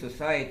job in the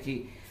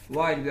society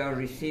while we are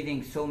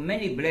receiving so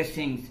many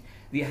blessings?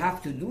 We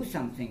have to do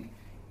something.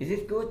 Is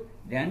it good?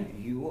 Then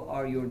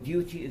your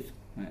duty is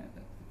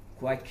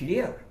quite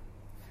clear.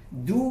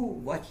 Do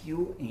what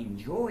you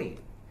enjoy.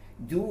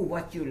 Do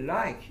what you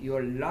like.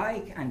 Your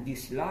like and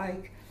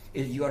dislike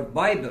is your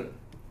Bible,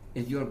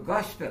 is your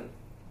gospel.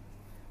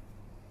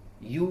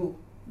 You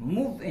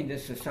move in the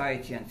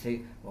society and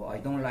say, oh, I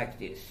don't like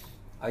this.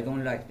 I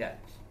don't like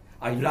that.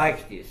 I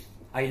like this.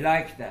 I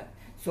like that.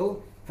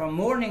 So from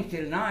morning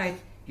till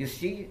night, you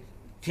see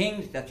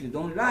things that you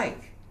don't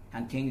like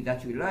and things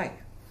that you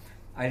like.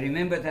 I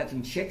remember that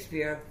in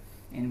Shakespeare,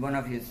 in one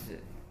of his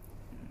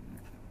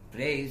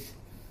plays,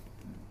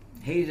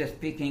 he is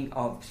speaking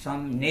of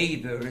some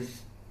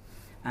neighbors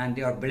and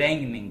they are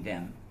blaming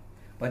them.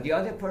 But the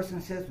other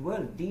person says,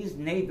 well, these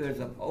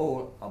neighbors of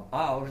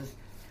ours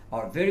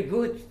are very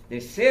good. They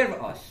serve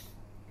us.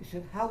 He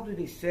said, how do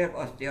they serve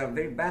us? They are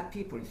very bad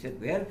people. He said,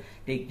 well,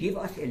 they give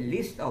us a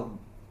list of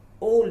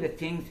all the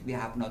things we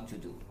have not to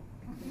do.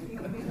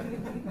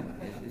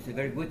 It's a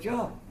very good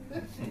job.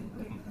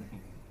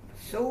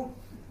 So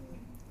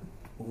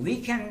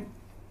we can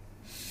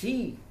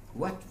see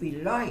what we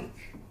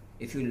like.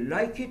 If you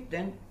like it,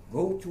 then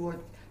go toward,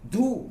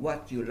 do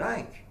what you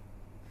like.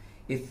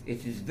 If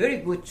it is very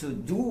good to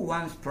do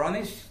one's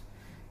promise,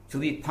 to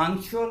be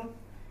punctual,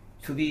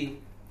 to be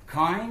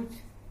kind,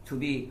 to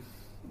be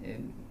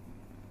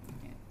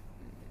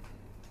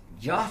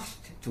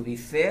just, to be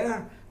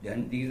fair,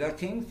 then these are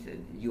things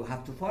you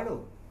have to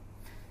follow.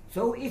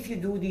 So if you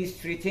do these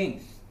three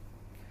things,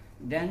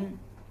 then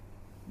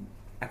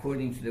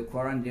according to the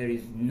Quran, there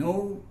is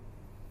no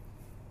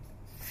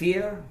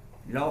fear,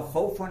 لا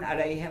خوف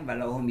عليهم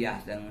ولا هم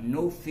يحزنون,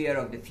 no fear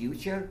of the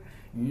future,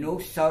 no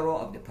sorrow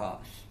of the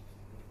past.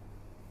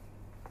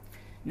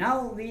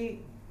 Now we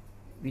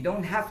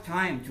don't have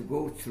time to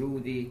go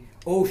through the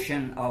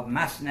ocean of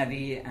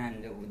Masnavi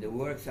and the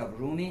works of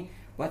Rumi,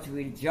 but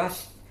we'll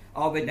just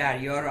آب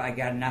دریا را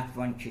اگر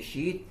نتوان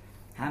کشید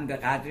هم به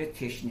قدر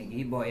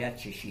تشنگی باید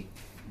چشید.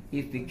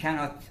 If we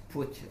cannot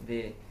put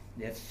the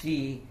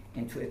sea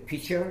into a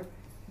pitcher,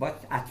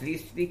 but at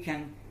least we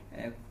can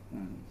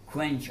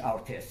quench our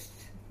thirst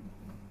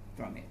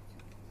from it.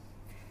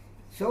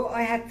 So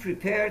I had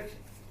prepared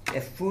a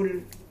full,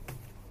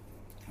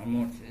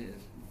 almost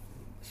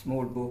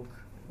small book,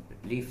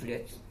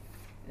 leaflet,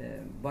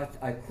 but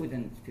I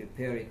couldn't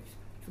prepare it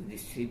to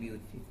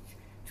distribute it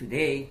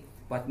today,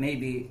 but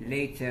maybe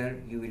later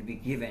you will be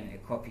given a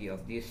copy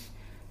of this.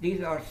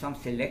 These are some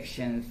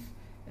selections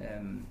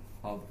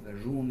of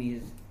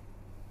Rumi's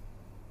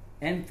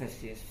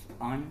emphasis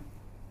on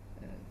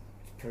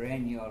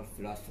perennial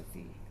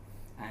philosophy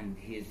and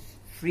his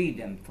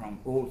freedom from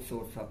all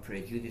sorts of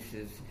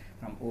prejudices,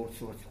 from all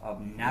sorts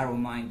of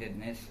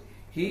narrow-mindedness.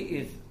 He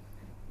is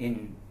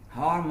in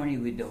harmony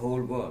with the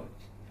whole world.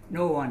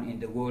 No one in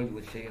the world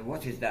would say,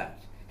 what is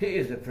that? He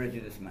is a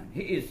prejudiced man.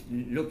 He is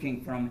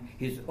looking from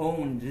his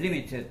own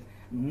limited,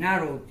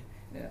 narrowed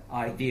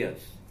ideas.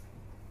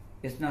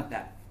 It's not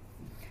that.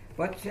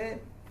 But,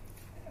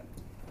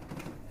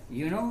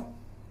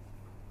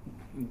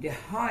 the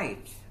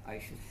height, I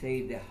should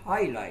say, the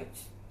highlight,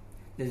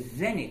 the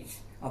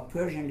zenith of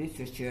Persian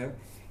literature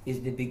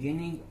is the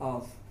beginning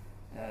of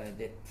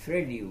the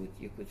prelude,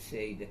 you could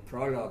say, the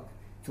prologue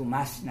to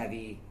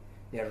Masnavi,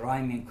 the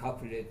rhyming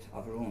couplet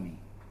of Rumi.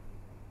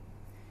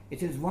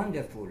 It is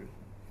wonderful.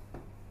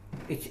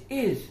 It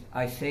is,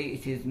 I say,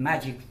 it is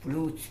magic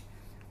flute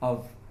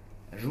of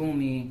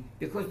Rumi,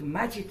 because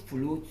magic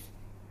flute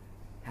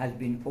has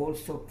been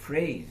also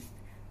praised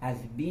as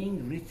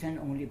being written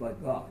only by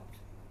God.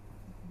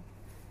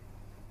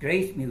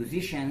 Great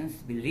musicians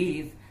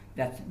believe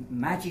that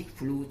magic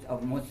flute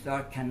of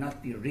Mozart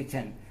cannot be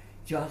written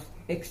just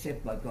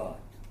except by God.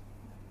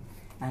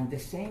 And the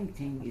same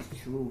thing is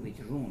true with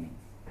Rumi.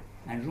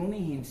 And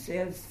Rumi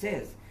himself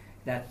says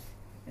that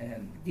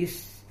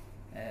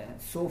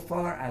so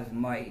far as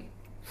my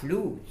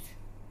flute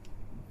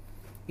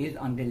is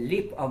on the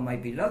lip of my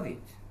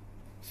beloved,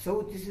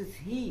 so this is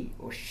he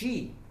or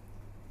she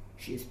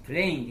is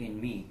playing in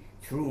me,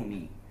 through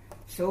me.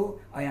 So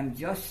I am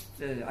just,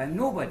 I'm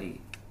nobody.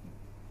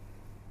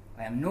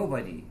 I am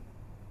nobody.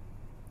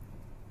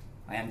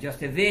 I am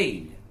just a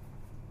veil.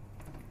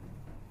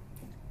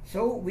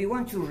 So we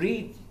want to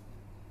read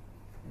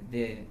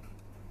the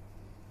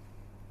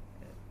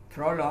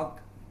prologue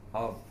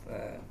of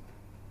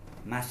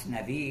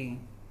Masnavi,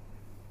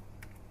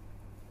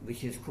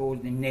 which is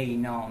called the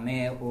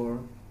Naynameh, or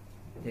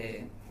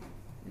the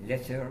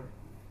letter,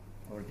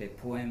 or the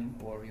poem,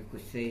 or you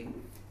could say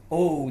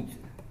ode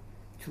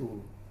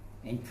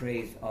in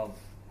praise of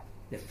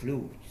the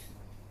flute.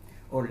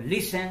 Or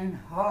listen,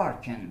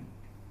 hearken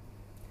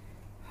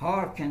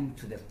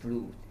to the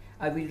flute.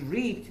 I will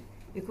read,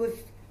 because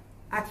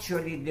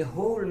actually the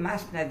whole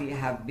Masnavi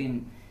have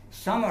been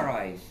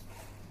summarized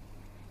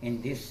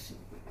in this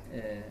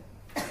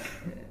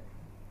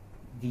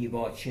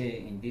divache,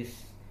 in this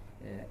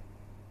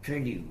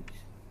prelude.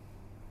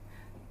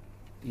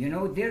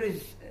 There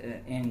is,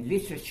 in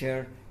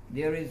literature,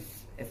 there is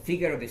a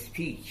figure of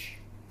speech,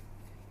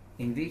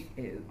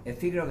 a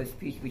figure of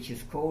speech which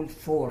is called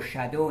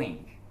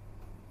foreshadowing.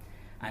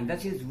 And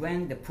that is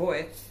when the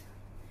poet,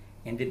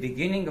 in the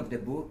beginning of the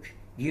book,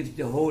 gives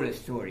the whole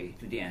story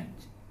to the end.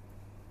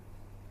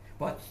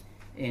 But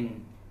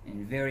in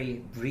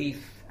very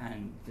brief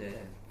and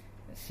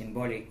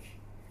symbolic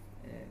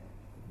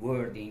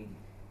wording,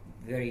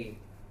 very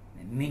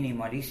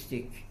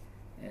minimalistic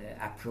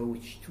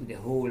approach to the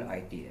whole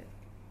idea.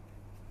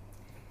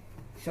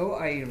 So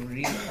I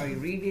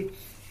read it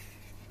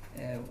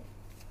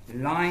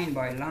line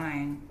by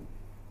line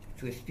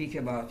to speak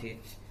about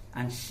it,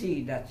 and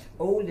see that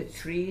all the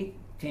three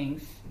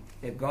things,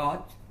 the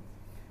God,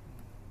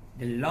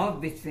 the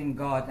love between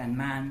God and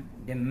man,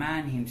 the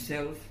man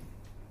himself,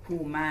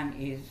 who man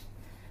is,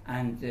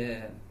 and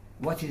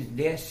what is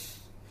this,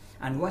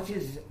 and what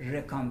is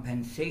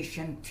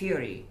recompensation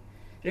theory.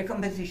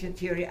 Recompensation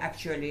theory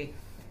actually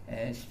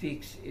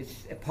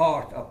it's a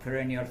part of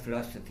perennial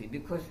philosophy,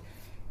 because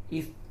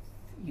if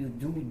you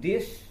do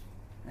this,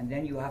 and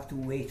then you have to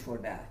wait for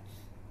that.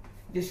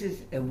 This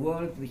is a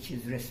world which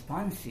is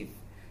responsive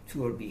to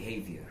your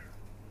behavior.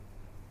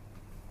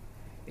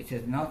 It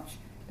is not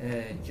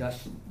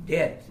just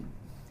dead.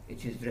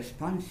 It is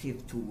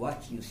responsive to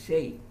what you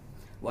say,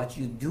 what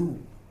you do,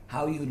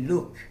 how you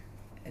look.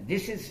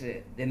 This is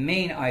the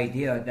main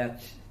idea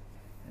that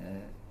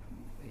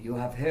you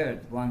have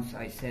heard. Once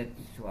I said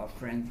to our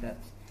friend that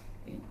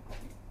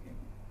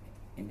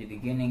in the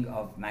beginning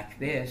of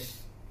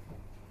Macbeth,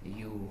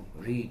 you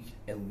read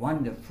a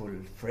wonderful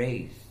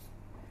phrase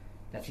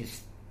that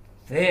is,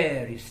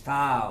 fair is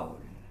foul,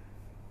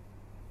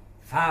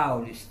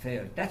 foul is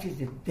fair. That is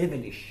the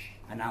devilish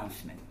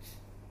announcement.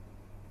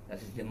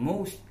 That is the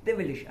most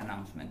devilish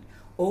announcement.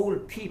 All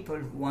people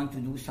who want to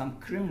do some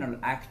criminal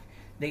act,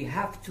 they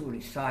have to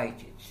recite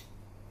it.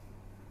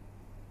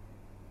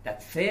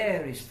 That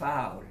fair is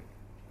foul,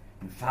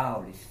 and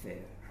foul is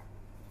fair.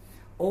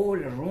 All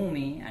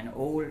Rumi and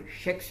all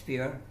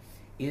Shakespeare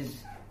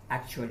is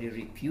actually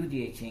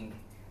repudiating,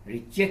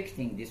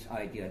 rejecting this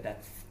idea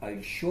that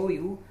I'll show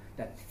you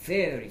that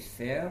fair is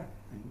fair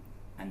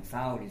and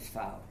foul is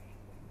foul.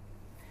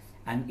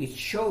 And it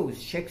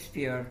shows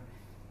Shakespeare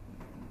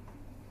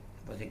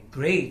was a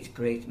great,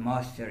 great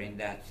master in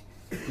that.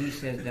 He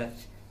says that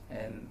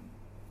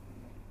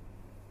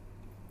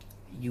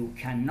you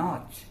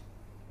cannot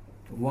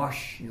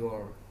wash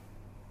your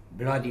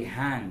bloody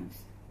hands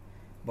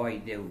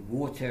by the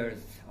waters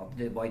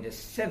by the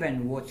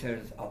 7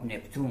 waters of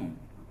Neptune,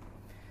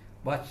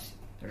 but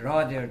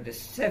rather the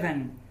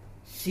 7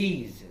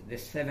 seas, the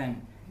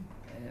 7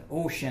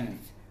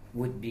 oceans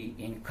would be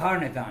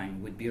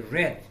incarnadine, would be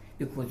red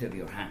because of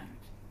your hand.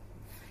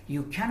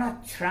 You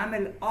cannot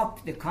trammel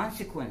up the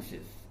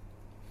consequences.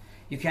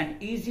 You can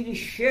easily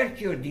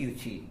shirk your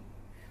duty,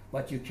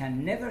 but you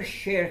can never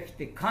shirk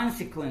the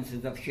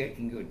consequences of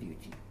shirking your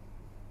duty.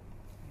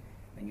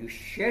 When you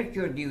shirk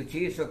your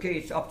duty, it's okay,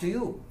 it's up to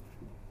you.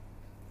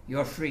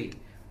 You're free.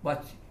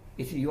 But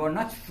you are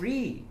not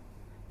free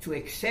to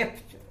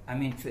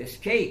to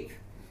escape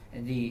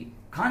the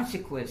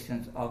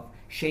consequences of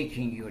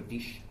shirking your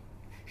duty,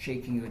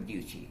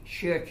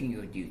 shirking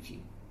your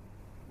duty.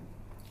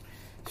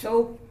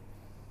 So,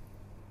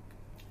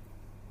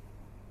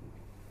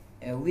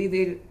 we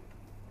will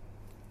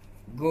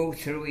go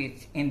through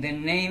it in the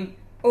name.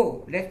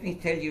 Oh, let me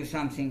tell you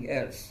something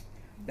else.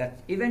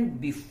 That even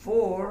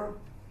before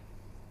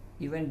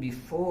the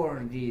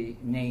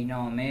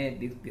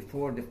Neiname,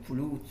 before the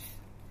flute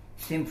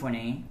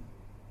symphony,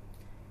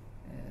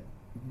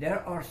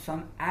 there are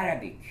some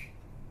Arabic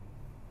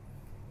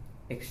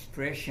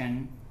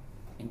expression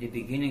in the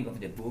beginning of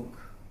the book.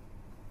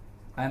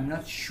 I'm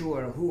not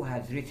sure who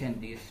has written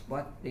this,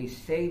 but they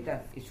say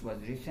that it was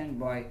written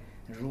by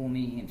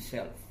Rumi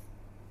himself.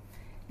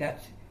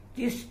 That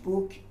this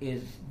book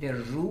is the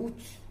root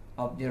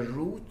of the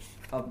root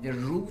of the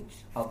root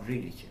of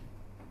religion.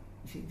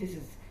 You see, this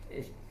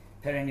is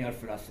perennial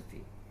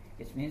philosophy.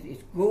 It means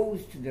it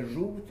goes to the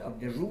root of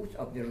the root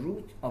of the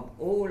root of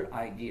all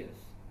ideas.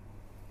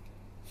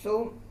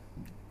 So,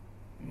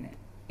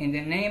 in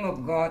the name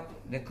of God,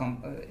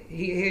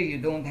 here you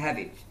don't have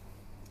it.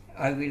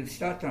 I will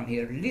start from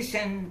here.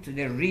 Listen to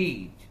the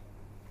reed,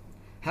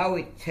 how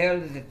it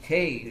tells the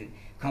tale,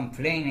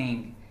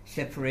 complaining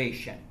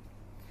separation.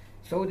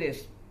 So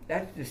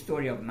that's the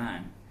story of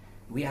man.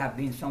 We have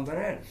been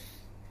somewhere else.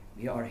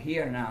 We are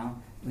here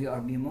now. We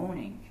are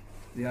bemoaning.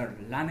 We are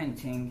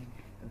lamenting.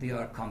 We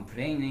are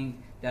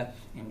complaining that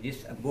in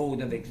this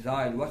abode of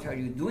exile, what are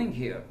you doing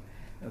here?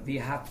 We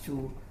have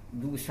to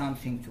do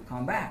something to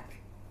come back.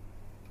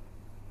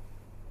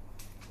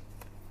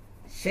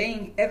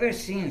 Saying, ever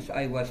since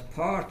I was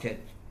parted,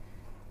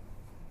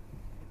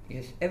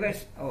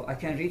 I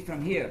can read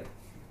from here.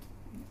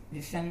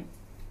 Listen,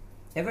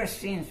 ever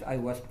since I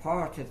was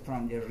parted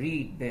from the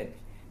reed bed,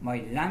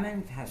 my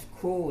lament has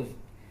caused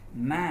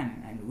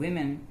man and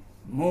women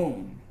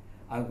moan.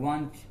 I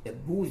want a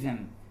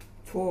bosom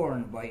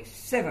torn by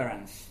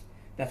severance,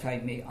 that I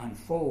may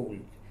unfold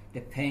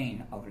the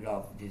pain of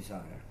love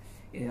desire.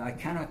 I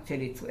cannot tell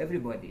it to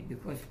everybody,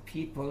 because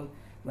people,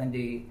 when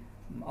they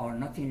are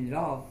not in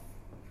love,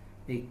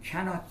 they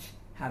cannot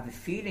have a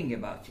feeling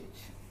about it.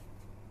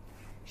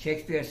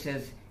 Shakespeare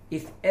says,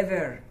 if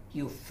ever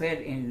you fell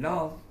in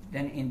love,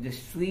 then in the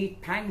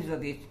sweet pangs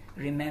of it,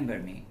 remember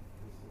me.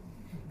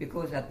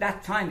 Because at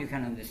that time you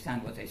can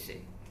understand what I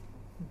say.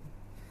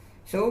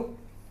 So,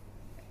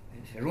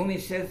 Rumi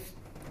says,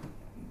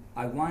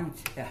 I want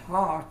a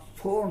heart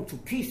torn to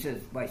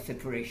pieces by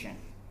separation.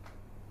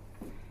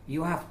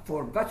 You have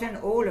forgotten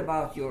all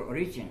about your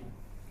origin.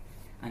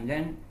 And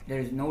then there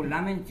is no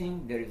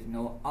lamenting, there is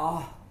no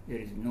there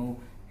is no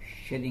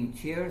shedding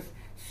tears.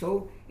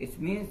 So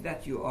it means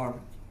that you are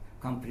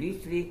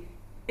completely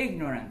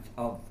ignorant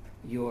of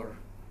your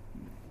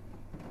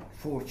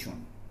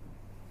fortune.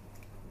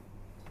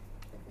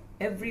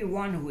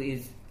 Everyone who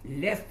is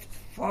left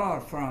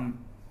far from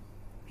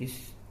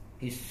his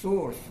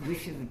source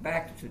wishes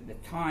back to the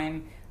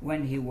time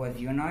when he was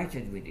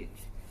united with it.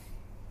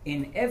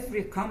 In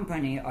every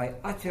company I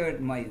uttered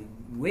my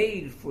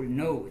wailful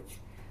note.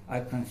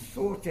 I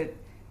consorted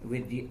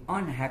with the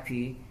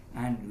unhappy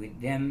and with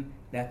them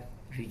that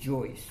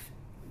rejoice.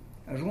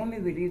 Rumi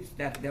believes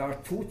that there are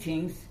two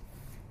things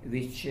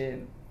which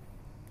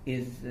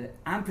is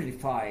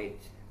amplified,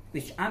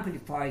 which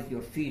amplifies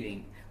your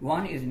feeling.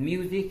 One is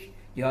music,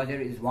 the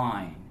other is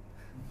wine.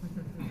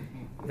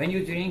 When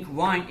you drink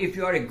wine, if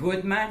you are a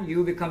good man,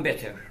 you become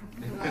better.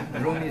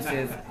 Rumi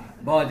says,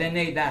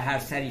 باده در هر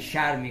سری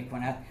شر می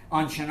کند،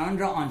 آنچنان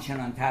را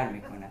آنچنان تر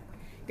می کند.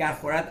 گر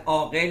خورد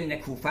عاقل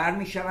نکوفر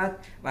می شود،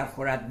 ور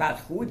خورد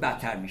بدخوی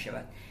بدتر می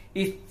شود.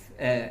 If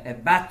a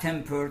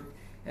bad-tempered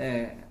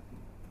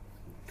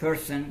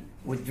person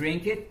would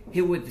drink it,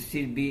 he would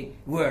still be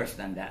worse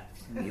than that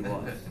he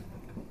was.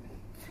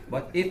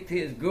 But if he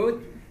is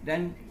good,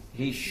 then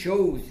he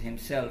shows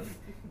himself,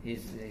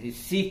 his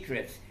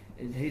secrets.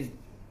 There's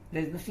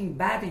nothing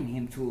bad in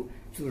him to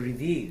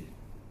reveal.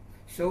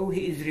 So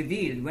he is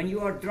revealed. When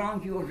you are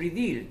drunk, you are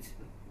revealed.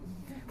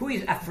 Who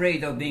is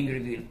afraid of being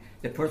revealed?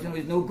 The person who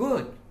is no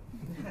good.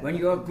 When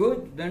you are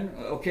good, then,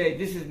 okay,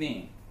 this is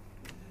me.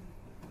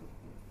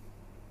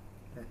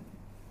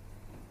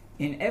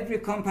 In every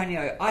company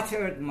I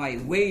uttered my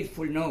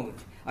wailful note.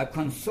 I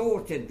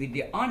consorted with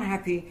the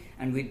unhappy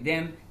and with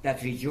them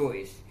that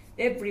rejoice.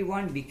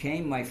 Everyone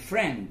became my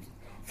friend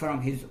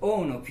from his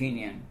own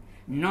opinion.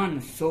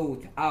 None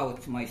sought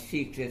out my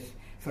secrets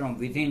from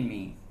within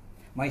me.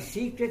 My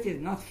secret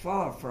is not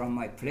far from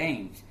my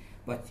plains,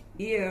 but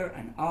ear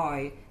and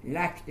eye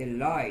lack the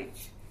light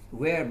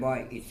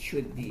whereby it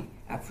should be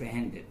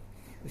apprehended.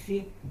 You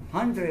see,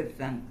 hundreds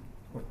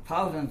or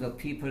thousands of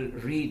people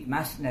read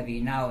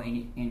Masnavi now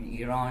in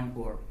Iran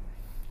or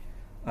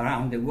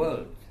around the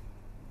world.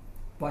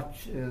 But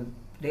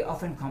they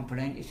often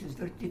complain, it is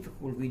very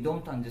difficult, we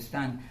don't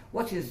understand.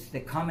 What is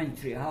the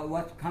commentary?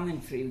 What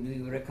commentary do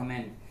you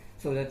recommend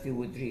so that we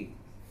would read?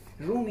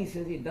 Rumi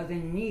says it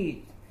doesn't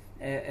need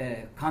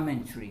a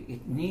commentary.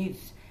 It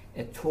needs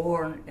a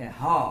torn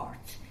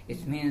heart.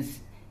 It means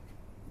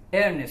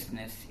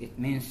earnestness. It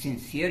means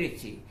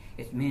sincerity.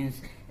 It means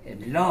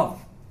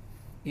love.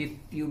 If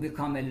you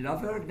become a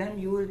lover, then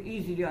you will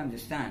easily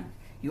understand.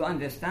 You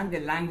understand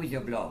the language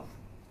of love.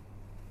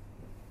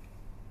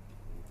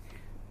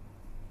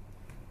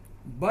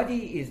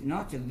 Body is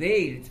not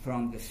veiled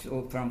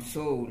from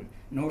soul,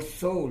 nor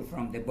soul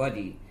from the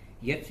body,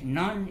 yet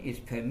none is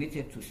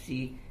permitted to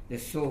see the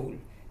soul.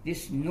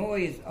 This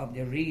noise of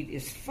the reed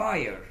is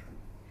fire.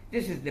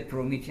 This is the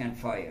Promethean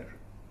fire.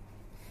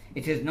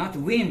 It is not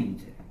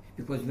wind,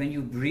 because when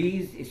you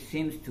breathe, it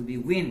seems to be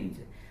wind,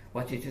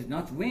 but it is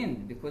not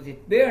wind, because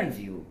it burns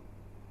you.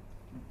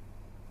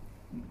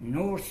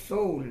 Nor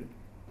soul,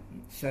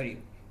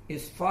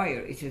 is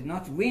fire. It is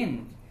not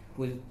wind,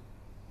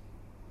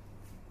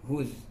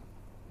 who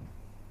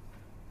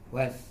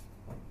has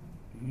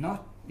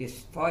not this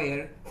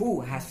fire,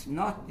 who has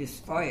not this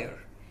fire,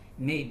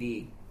 may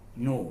be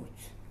naught.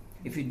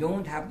 If you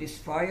don't have this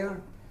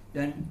fire,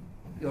 then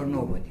you're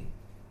nobody.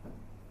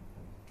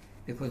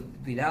 Because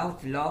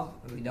without love,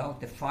 without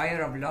the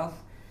fire of love,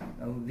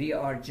 we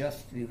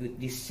would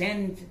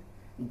descend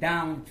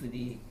down to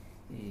the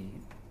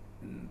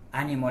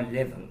animal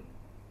level.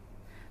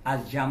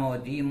 As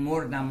jamadi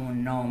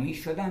murdamun nami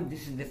shadam.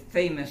 This is the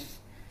famous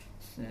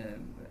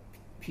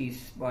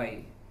piece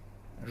by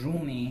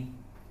Rumi.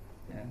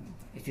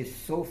 It is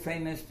so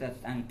famous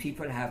and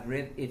people have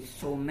read it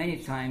so many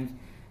times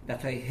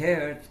that I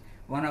heard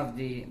one of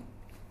the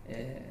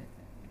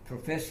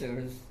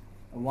professors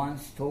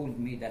once told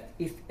me that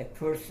if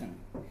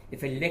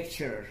a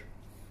lecturer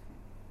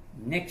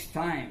next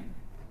time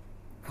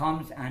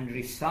comes and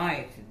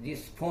recites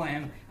this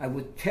poem, I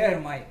would tear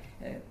my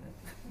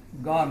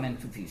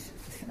garment to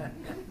pieces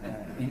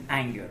in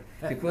anger.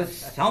 Because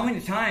so many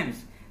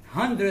times,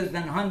 hundreds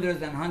and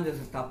hundreds and hundreds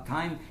of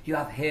times, you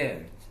have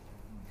heard.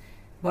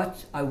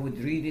 But I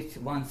would read it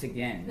once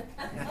again.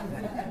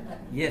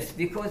 Yes,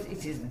 because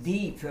it is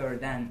deeper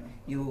than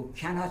you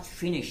cannot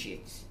finish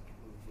it.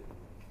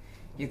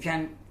 You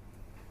cannot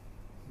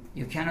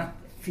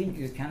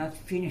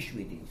finish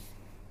with it.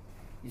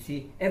 You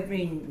see,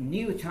 every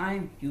new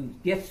time you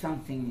get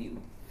something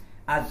new.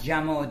 As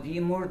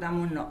jamadi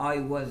murdamun, I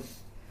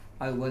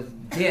was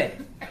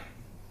dead.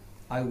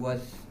 I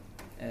was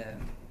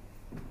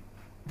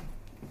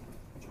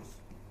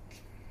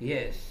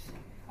yes.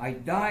 I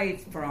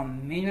died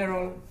from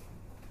mineral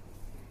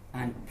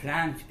and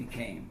plant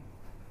became.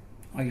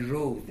 I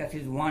rose. That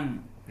is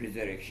one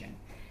resurrection.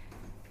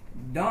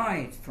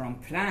 Died from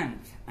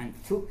plant and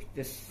took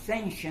the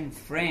sentient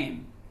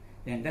frame.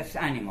 Then that's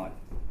animal.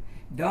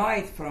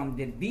 Died from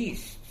the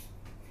beast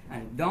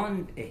and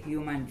donned a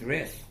human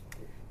dress,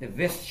 the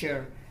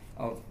vesture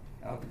of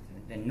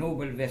the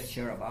noble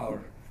vesture of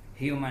our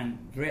human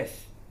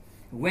dress.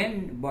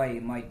 When by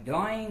my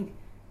dying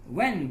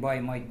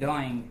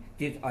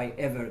did I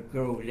ever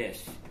grow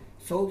less?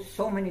 So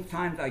many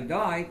times I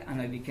died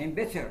and I became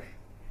better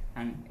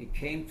and it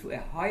came to a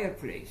higher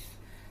place.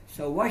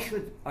 So why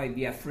should I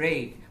be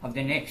afraid of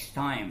the next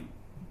time?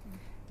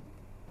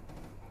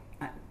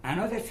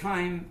 Another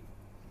time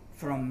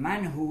from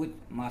manhood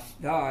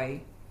must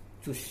die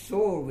to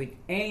soar with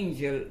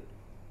angel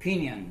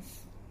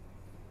pinions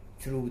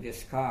through the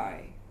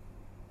sky.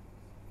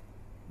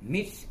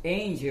 Midst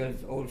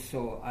angels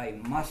also I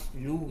must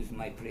lose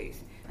my place.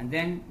 And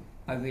then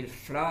I will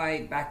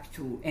fly back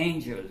to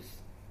angels.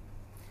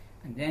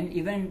 And then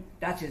even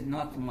that is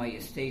not my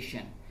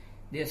station.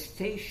 The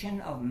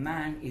station of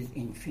man is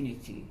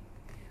infinity.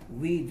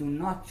 We do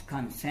not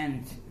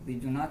consent, we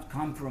do not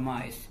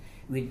compromise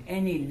with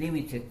any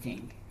limited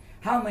thing.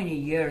 How many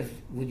years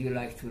would you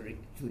like to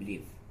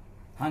live?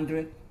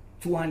 100,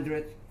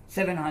 200,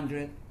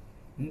 700,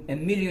 a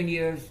million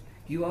years?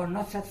 You are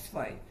not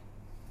satisfied.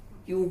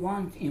 You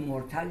want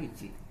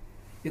immortality.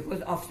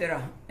 Because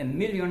after a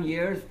million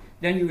years,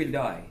 then you will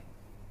die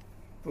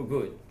for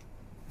good.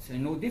 So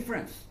no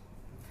difference.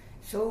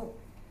 So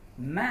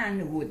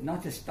man would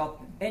not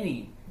stop at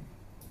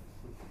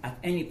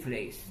any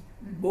place,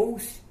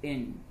 both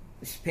in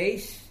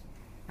space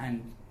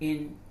and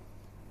in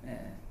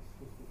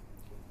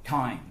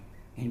time.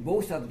 In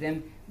both of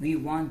them, we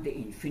want the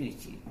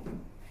infinity,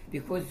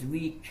 because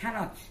we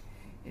cannot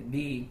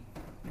be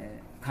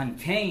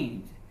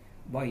contained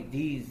by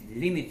these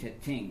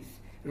limited things.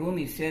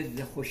 Rumi says,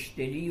 the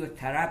خوشدلی و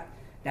طرب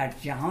در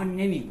جهان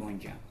نمی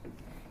گنجم.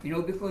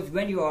 Because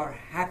when you are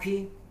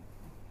happy,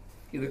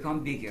 you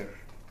become bigger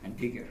and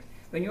bigger.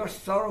 When you are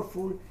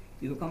sorrowful,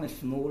 you become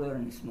smaller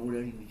and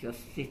smaller. You just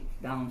sit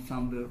down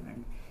somewhere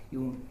and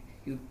you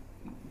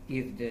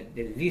give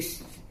the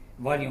least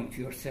volume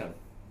to yourself.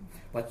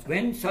 But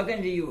when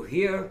suddenly you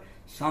hear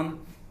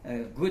some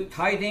good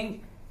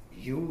tiding,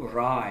 you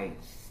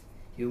rise.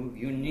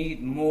 You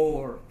need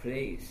more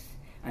place.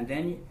 And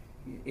then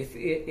if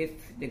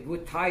the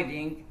good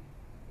tiding,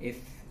 if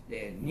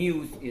the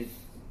news is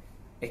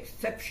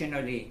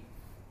exceptionally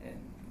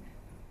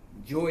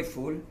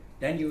joyful,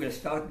 then you will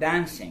start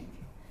dancing.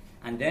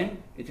 And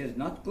then it is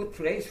not good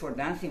place for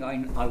dancing.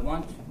 I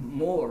want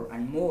more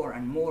and more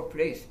and more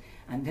place.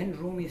 And then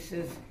Rumi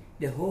says,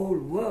 the whole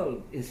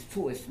world is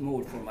too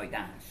small for my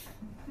dance.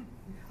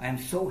 I am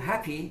so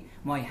happy,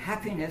 my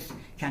happiness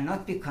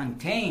cannot be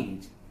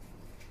contained.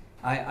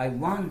 I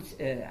want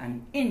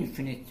an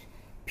infinite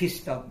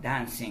pista of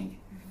dancing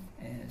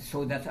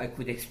so that I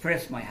could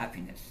express my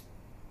happiness.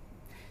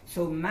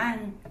 So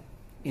man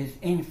is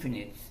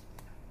infinite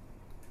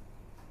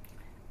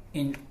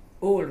in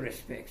all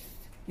respects.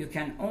 You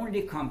can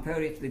only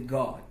compare it with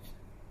God.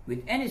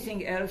 With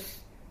anything else,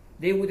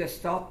 they would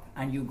stop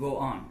and you go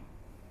on.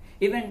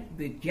 Even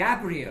with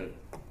Gabriel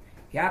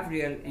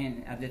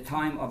at the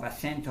time of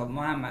ascent of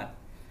Muhammad,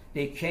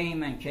 they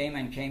came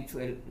to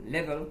a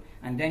level,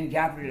 and then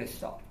Gabriel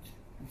stopped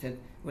and said,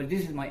 well,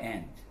 this is my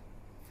end.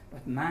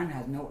 But man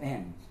has no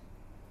end.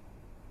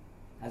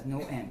 Has no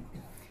end.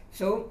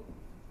 So,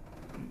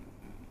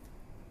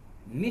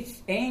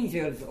 midst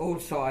angels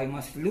also I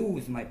must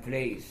lose my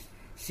place.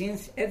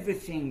 Since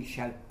everything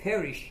shall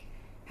perish,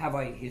 have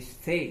I his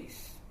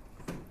face.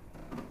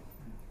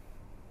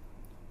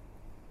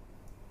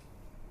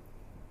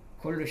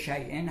 كل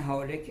شيء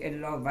هالك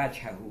إلا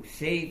وجهه,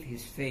 save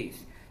his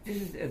face. This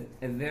is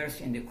a verse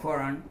in the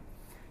Quran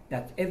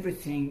that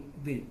everything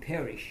will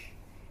perish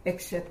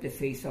except the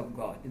face of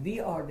God. We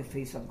are the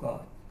face of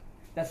God.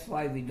 That's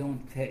why we don't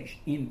perish.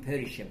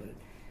 Imperishable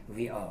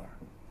we are.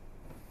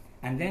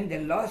 And then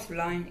the last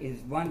line is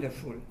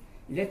wonderful.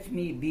 Let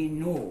me be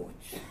naught.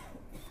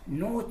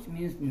 Naught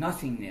means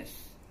nothingness.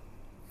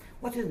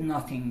 What is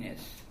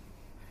nothingness?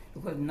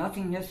 Because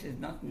nothingness is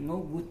no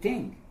good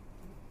thing.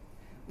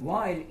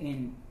 While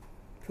in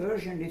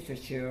Persian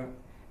literature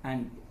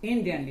and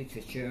Indian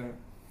literature,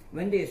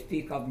 when they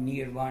speak of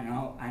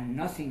nirvana and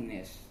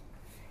nothingness,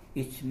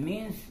 it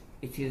means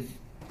it is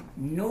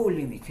no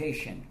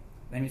limitation.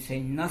 When we say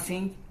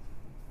nothing,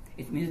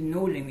 it means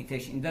no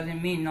limitation. It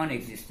doesn't mean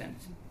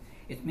non-existence.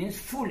 It means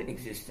full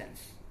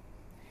existence.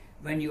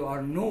 When you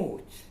are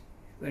naught,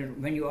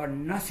 when you are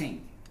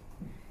nothing,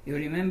 you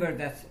remember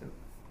that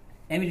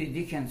Emily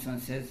Dickinson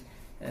says,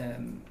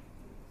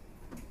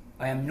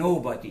 I am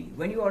nobody.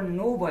 When you are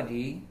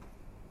nobody,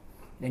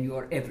 then you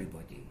are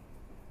everybody.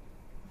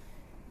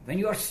 When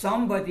you are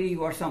somebody,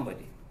 you are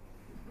somebody.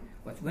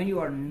 But when you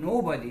are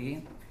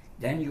nobody,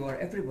 then you are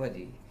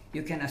everybody.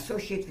 You can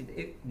associate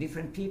with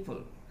different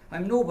people.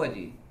 I'm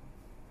nobody.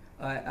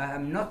 I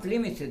am not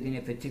limited in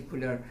a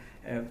particular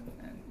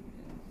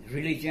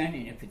religion,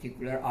 in a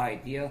particular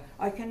idea.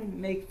 I can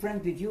make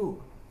friends with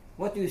you.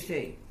 What do you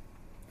say?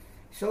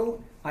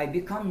 So I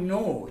become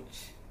naught,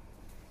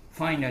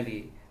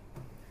 finally.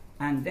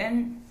 And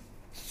then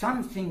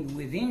something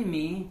within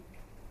me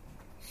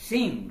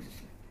sings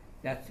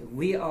that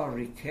we are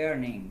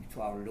returning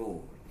to our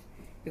Lord.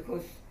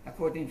 Because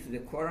according to the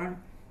Quran,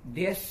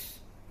 death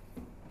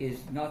is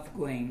not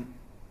going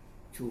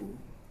to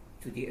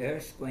the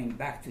earth, going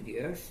back to the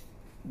earth.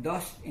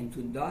 Dust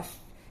into dust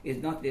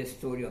is not the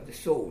story of the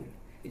soul.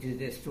 It is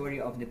the story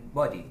of the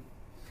body.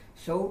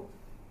 So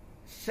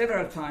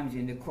several times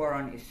in the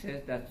Quran it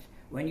says that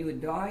when you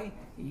die,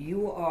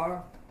 you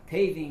are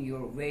paving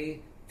your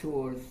way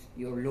towards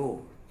your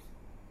Lord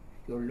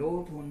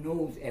who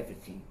knows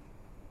everything.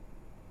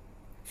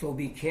 So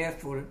be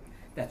careful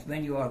that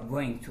when you are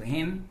going to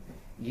him,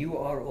 you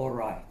are all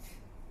right.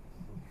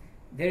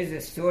 There is a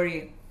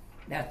story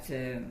that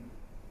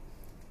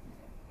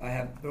I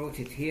have brought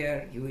it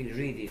here, you will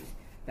read it,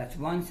 that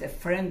once a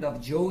friend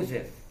of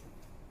Joseph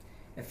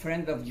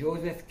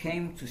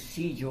came to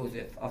see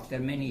Joseph after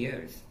many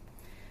years.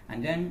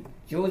 And then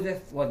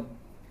Joseph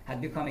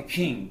had become a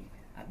king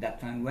at that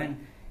time.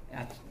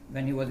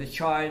 When he was a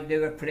child, they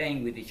were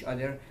playing with each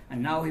other,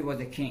 and now he was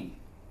a king.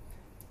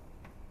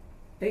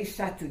 They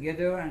sat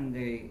together and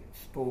they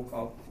spoke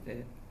of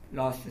the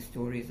last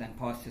stories and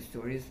past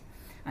stories.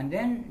 And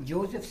then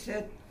Joseph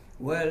said,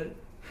 well,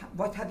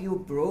 what have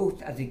you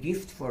brought as a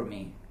gift for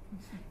me?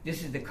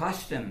 This is the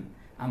custom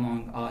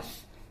among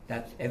us,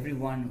 that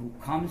everyone who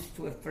comes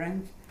to a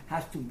friend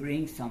has to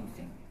bring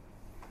something,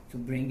 to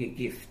bring a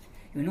gift.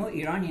 You know,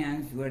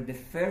 Iranians were the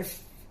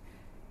first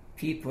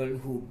people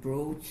who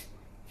brought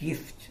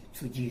gift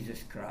to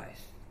Jesus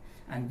Christ.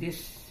 And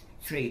this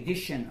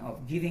tradition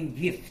of giving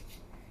gift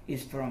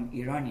is from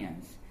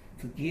Iranians,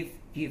 to give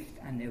gift,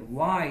 and a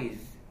wise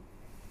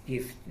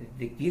gift,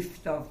 the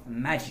gift of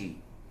magi.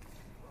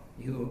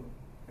 You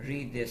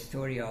read the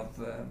story of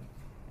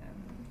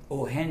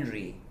O.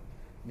 Henry,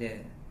 the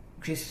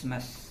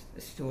Christmas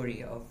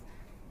story of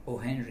O.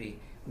 Henry,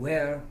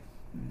 where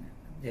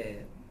the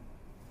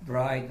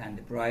bride and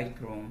the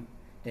bridegroom,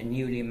 the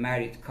newly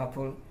married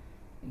couple,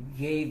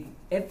 gave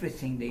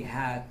everything they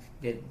had,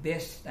 the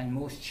best and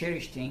most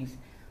cherished things,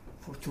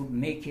 to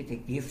make it a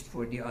gift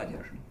for the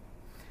other.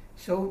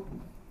 So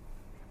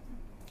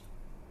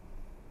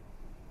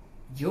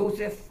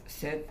Joseph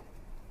said,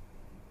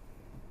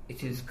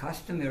 it is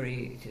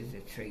customary, it is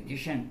a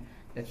tradition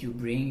that you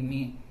bring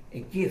me a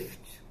gift.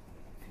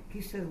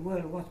 He said,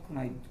 well,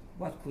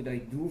 what could I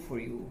do for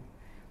you?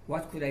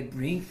 What could I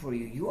bring for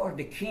you? You are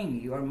the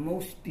king, you are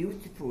most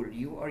beautiful,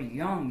 you are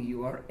young,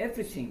 you are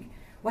everything.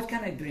 What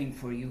can I bring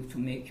for you to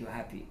make you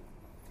happy?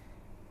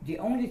 The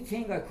only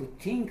thing I could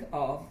think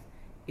of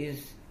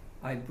is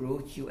I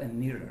brought you a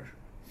mirror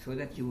so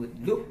that you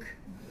would look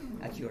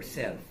at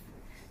yourself.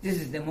 This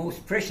is the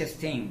most precious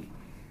thing.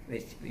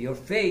 With your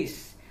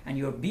face and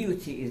your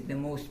beauty is the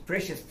most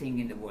precious thing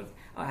in the world.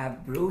 I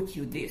have brought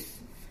you this.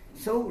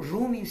 So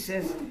Rumi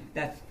says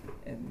that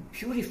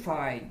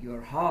purify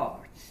your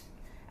hearts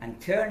and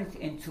turn it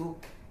into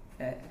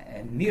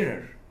a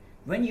mirror.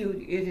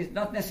 It is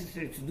not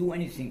necessary to do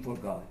anything for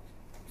God,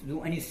 to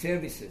do any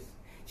services.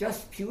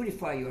 Just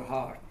purify your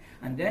heart.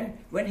 And then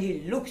when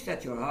he looks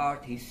at your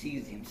heart, he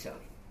sees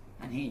himself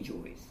and he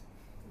enjoys.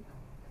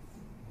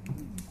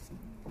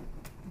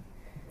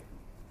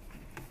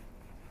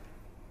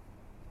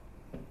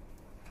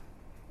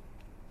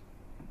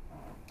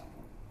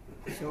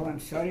 So I'm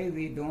sorry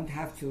we don't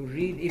have to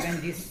read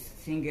even this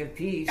single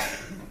piece.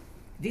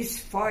 This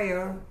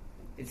fire,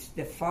 it's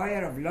the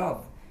fire of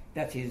love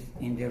that is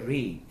in the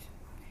reed.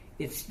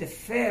 It's the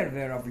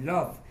fervor of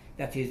love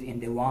that is in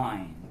the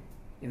wine.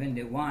 Even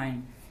the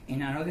wine,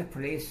 in another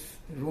place,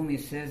 Rumi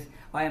says,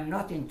 I am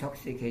not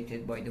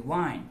intoxicated by the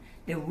wine.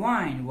 The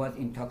wine was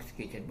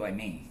intoxicated by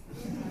me.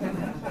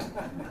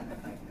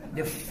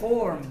 The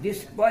form,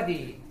 this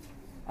body,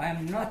 I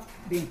have not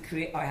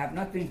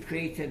been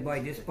created by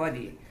this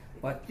body,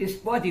 but this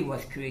body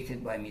was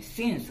created by me.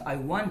 Since I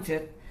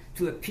wanted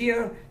to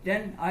appear,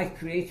 then I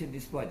created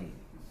this body.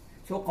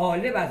 So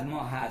قالب از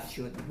ما هست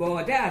شد،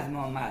 باده از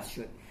ما مست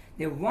شد.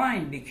 The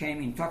wine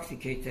became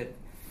intoxicated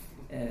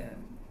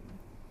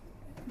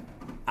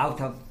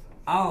out of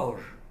our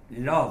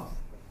love.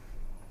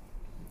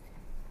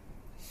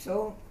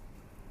 So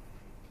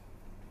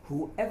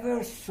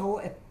whoever saw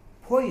a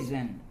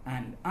poison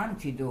and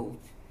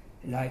antidote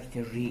like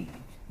the reed,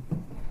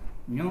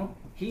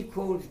 he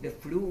calls the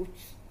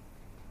flutes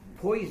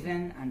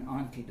poison and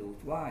antidote.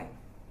 Why?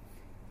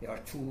 They are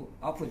two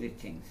opposite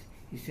things.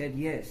 He said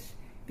yes,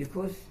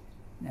 because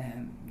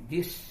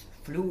this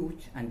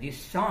flute and this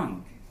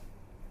song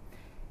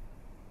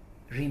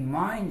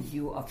reminds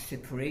you of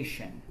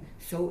separation.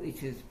 So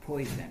it is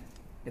poison,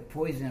 the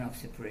poison of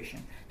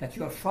separation, that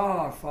you are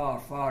far, far,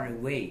 far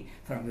away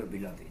from your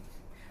beloved,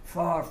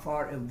 far,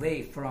 far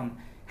away from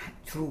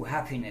true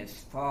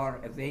happiness, far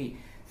away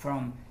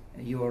from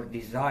your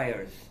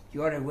desires.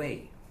 You are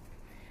away.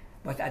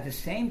 But at the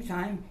same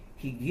time,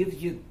 he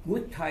gives you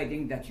good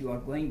tidings that you are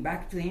going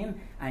back to him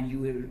and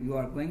you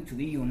are going to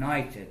be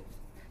united.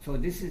 So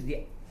this is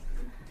the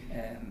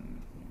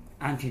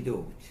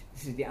antidote.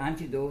 This is the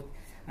antidote.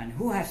 And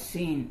who has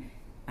seen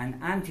an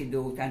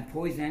antidote and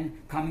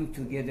poison coming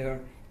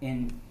together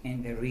in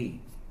the reed?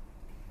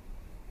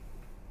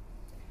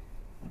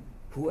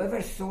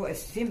 Whoever saw a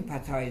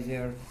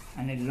sympathizer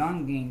and a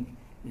longing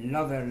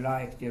lover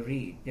like the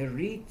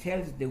reed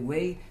tells the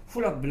way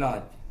full of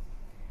blood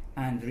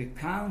and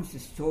recounts the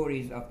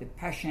stories of the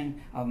passion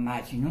of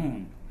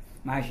Majnun.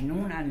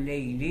 Majnun and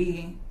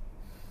Layli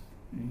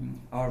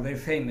are very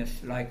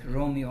famous, like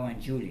Romeo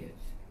and Juliet.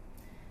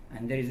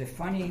 And there is a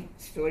funny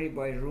story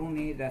by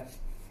Rumi that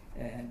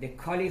the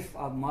Caliph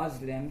of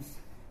Muslims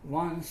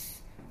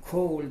once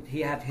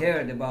he had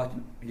heard about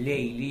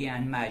Layli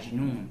and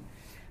Majnun,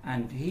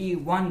 and he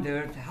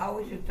wondered, how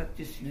is it that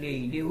this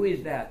Layli, who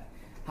is that?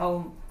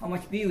 How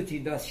much beauty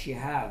does she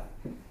have,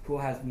 who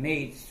has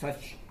made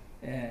such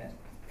a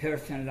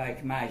person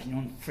like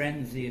Majnun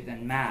frenzied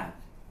and mad?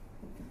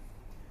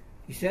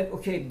 He said,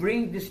 okay,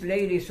 bring this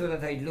lady so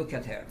that I look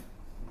at her.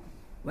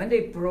 When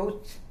they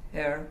brought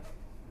her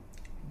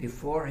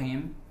before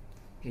him,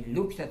 he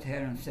looked at her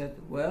and said,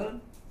 well,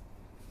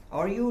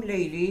 are you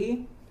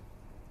Layli?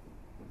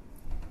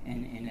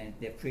 In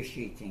a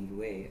depreciating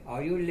way.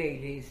 Are you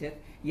Layli? He said,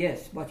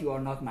 yes, but you are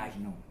not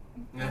Majnun.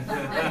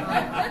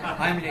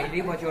 I'm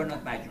Layli, but you are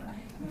not Majnun.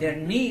 There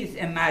needs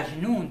a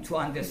Majnun to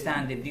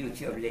understand the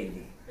beauty of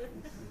Layli.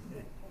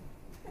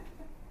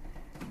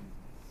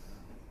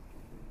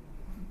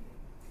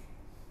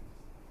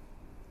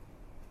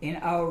 In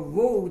our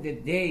woe the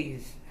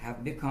days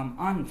have become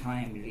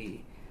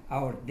untimely.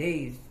 Our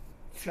days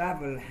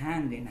travel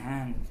hand in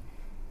hand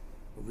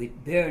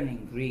with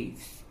burning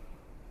griefs.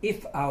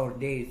 If our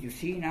days, you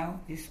see now,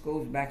 this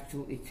goes back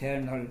to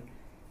eternal,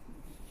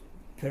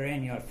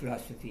 perennial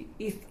philosophy.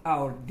 If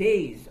our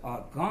days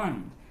are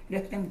gone,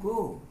 let them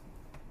go.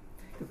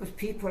 Because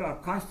people are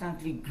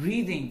constantly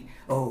grieving,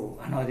 oh,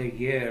 another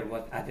year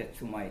was added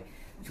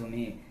to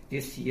me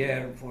this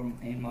year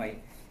in my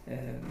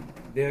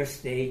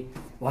birthday.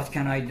 What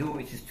can I do?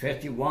 It is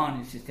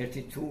 31, it is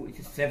 32, it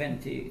is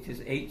 70, it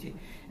is 80.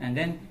 And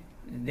then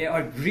they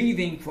are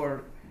grieving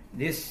for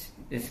this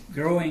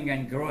growing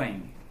and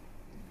growing.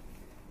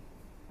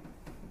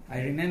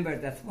 I remember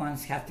that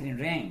once Kathleen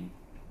Rain,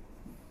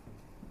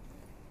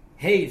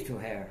 hail to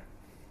her,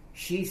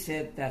 she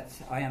said that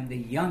I am the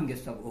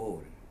youngest of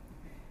all.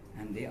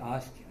 And they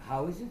asked,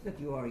 how is it that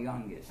you are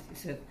youngest? He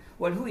said,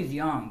 well, who is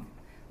young?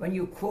 When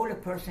you call a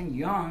person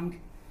young,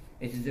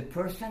 it is the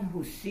person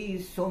who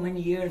sees so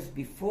many years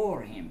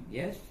before him,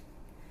 yes?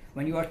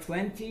 When you are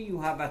 20,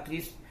 you have at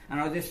least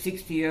another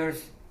 60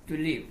 years to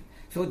live.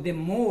 So the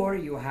more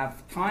you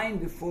have time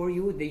before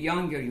you, the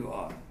younger you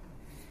are.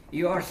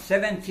 You are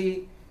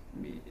 70,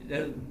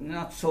 there's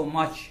not so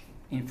much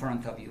in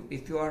front of you.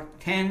 If you are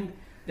 10,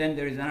 then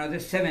there is another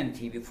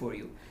 70 before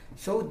you.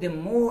 So the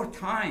more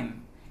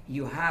time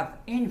you have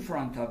in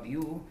front of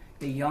you,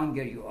 the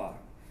younger you are.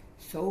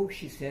 So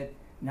she said,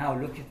 now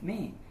look at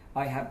me.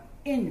 I have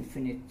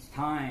infinite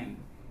time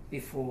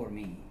before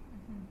me,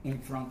 in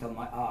front of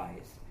my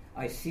eyes.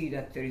 I see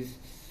that there is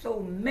so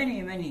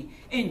many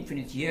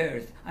infinite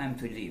years I am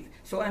to live.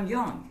 So I'm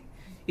young.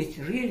 It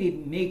really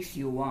makes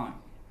you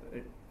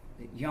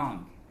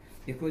young,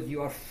 because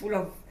you are full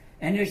of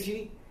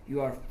energy,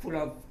 you are full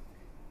of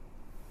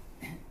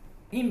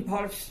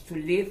impulse to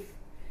live,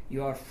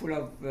 you are full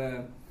of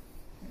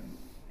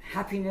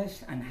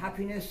happiness, and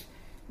happiness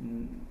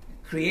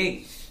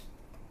creates.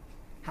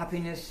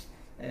 Happiness,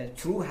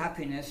 true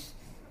happiness,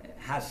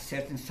 has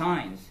certain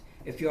signs.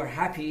 If you are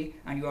happy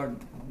and you are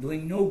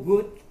doing no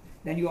good,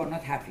 then you are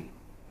not happy.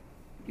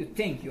 You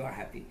think you are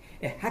happy.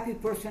 A happy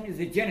person is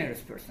a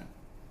generous person.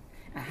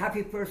 A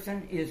happy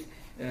person is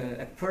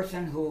a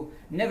person who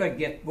never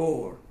gets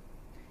bored,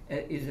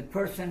 is a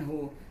person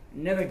who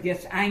never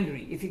gets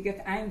angry. If you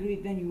get angry,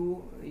 then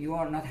you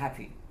are not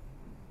happy.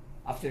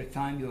 After a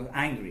time, you are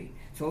angry.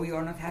 So you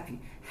are not happy.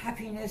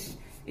 Happiness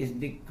is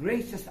the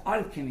greatest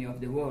alchemy of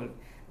the world,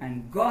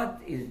 and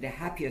God is the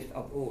happiest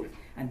of all.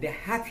 And the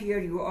happier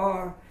you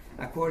are,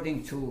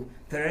 according to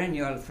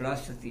perennial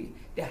philosophy,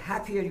 the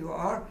happier you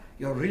are,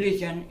 your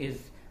religion is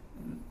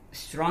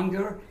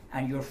stronger,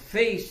 and your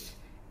faith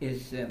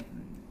is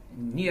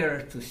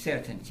nearer to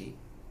certainty.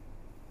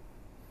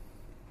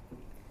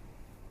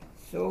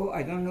 So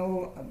I don't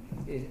know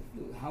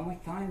how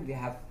much time we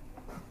have.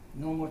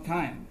 No more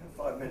time.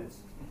 5 minutes.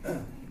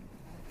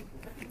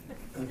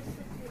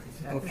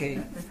 Okay.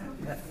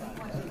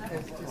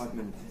 5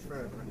 minutes.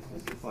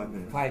 5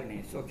 minutes. 5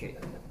 minutes, okay.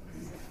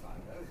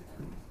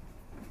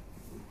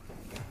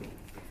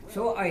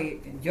 So I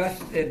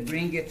just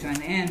bring it to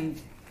an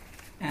end,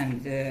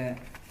 and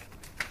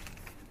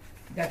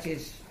that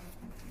is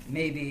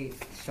maybe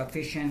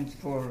sufficient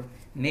for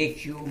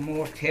make you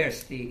more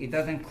thirsty. It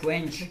doesn't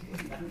quench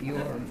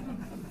your,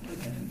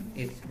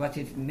 but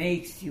it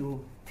makes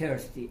you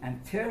thirsty.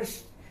 And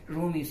thirst,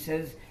 Rumi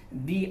says,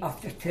 be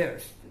after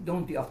thirst.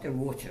 Don't be after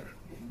water.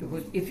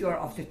 Because if you are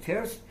after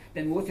thirst,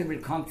 then water will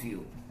come to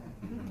you.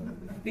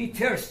 Be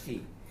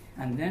thirsty.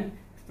 And then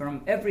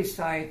from every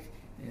side,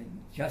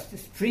 just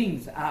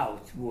springs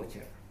out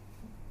water.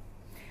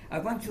 I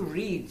want to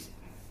read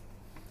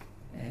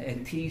a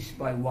piece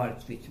by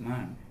Walt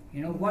Whitman.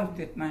 You know, Walt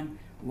Whitman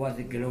was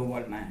a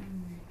global man.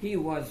 He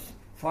was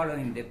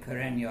following the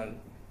perennial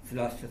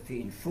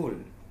philosophy in full,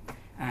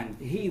 and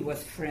he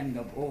was friend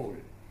of all.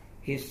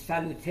 His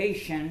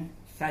salutation,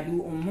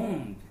 salut au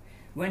monde,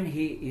 when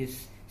he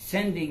is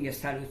sending a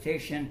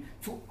salutation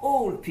to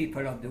all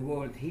people of the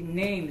world, he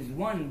names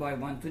one by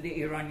one, to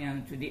the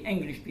Iranian, to the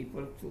English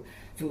people,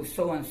 to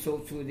so-and-so,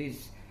 to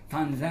this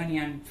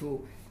Tanzanian,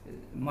 to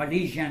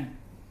Malaysian.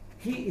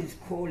 He is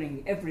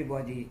calling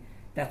everybody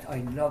that I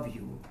love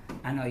you,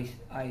 and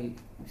I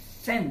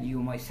send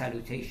you my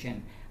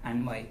salutation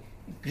and my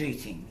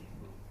greeting.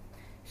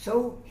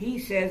 So he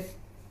says,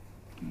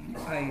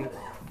 I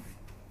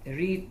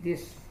read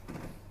this.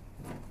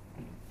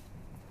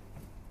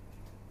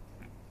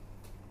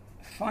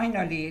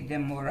 Finally, the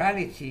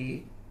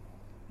morality,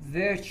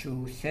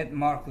 virtue, said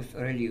Marcus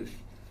Aurelius.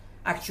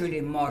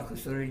 Actually,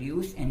 Marcus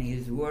Aurelius, in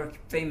his work,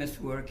 famous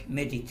work,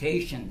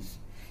 Meditations.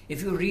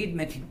 If you read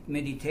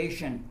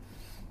meditation,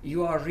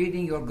 you are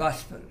reading your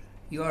gospel.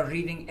 You are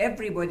reading,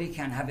 everybody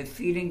can have a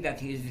feeling that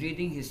he is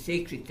reading his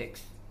sacred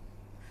text,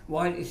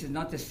 while it is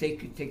not a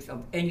sacred text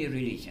of any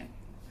religion.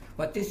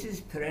 But this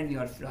is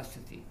perennial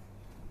philosophy,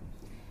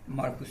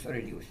 Marcus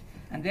Aurelius.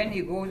 And then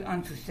he goes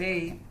on to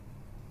say,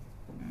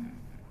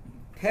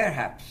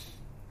 perhaps,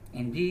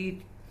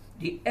 indeed,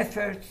 the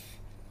efforts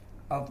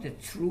of the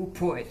true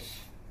poets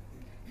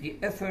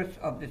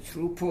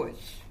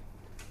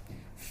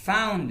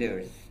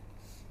founders,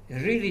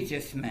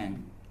 religious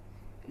men,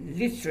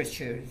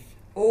 literatures,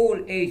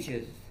 all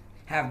ages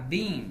have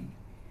been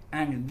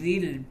and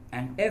will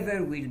and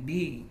ever will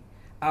be,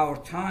 our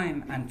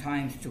time and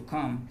times to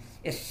come,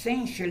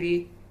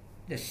 essentially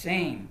the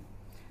same.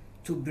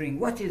 To bring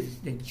what is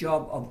the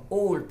job of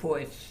all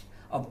poets,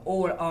 of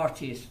all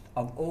artists,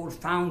 of all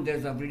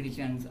founders of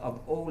religions, of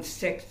all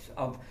sects,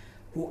 of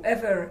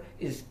whoever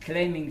is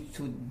claiming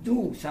to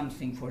do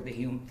something for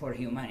for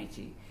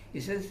humanity.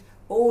 He says,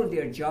 all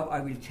their job, I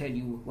will tell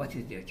you what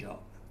is their job.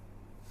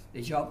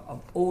 The job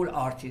of all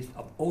artists,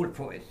 of all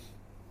poets,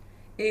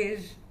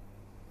 is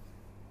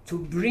to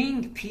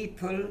bring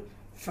people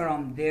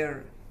from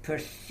their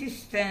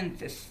persistent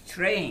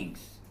strayings.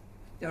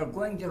 They are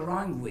going the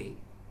wrong way,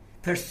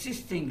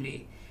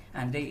 persistently,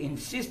 and they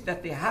insist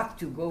that they have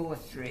to go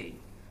astray,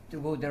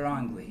 to go the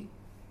wrong way.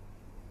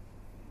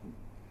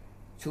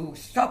 To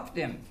stop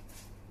them,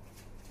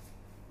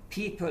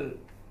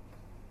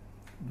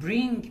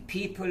 bring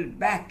people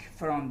back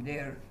from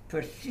their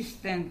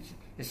persistent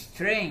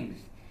strayings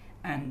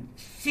and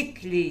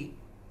sickly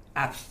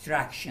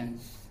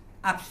abstractions.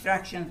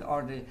 Abstractions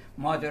are the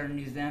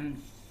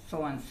modernism,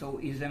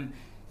 so-and-so-ism.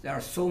 There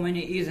are so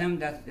many isms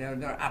that there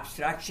are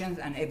abstractions,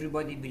 and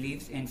everybody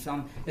believes in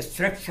some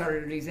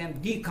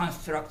structuralism,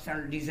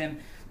 deconstructionalism,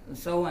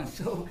 so and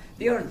so.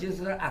 They are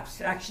just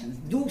abstractions.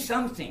 Do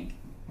something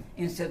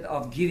instead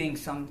of giving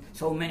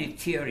so many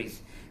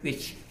theories,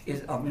 which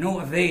is of no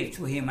avail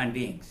to human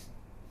beings.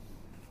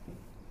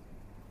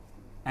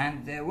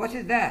 And what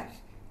is that?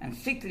 And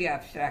sickly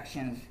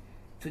abstractions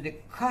to the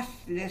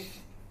costless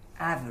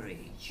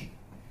average.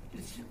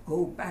 Let's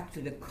go back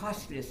to the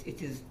costless.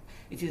 It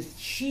is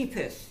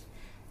cheapest.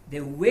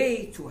 The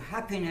way to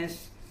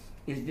happiness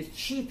is the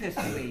cheapest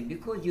way,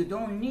 because you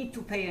don't need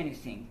to pay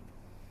anything.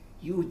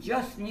 You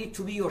just need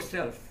to be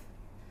yourself,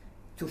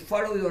 to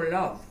follow your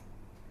love.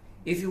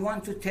 If you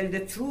want to tell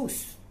the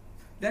truth,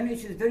 then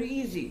it is very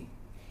easy.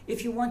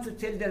 If you want to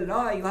tell the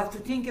lie, you have to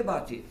think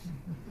about it.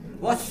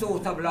 What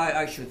sort of lie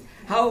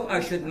how I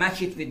should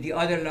match it with the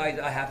other lies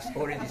I have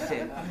already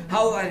said.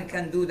 How I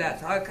can do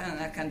that, I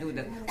can do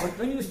that. But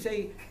when you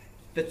say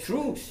the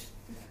truth,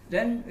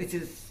 then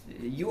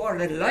you are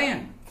the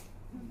lion.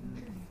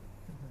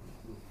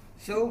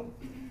 So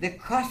the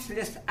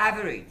costless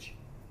average,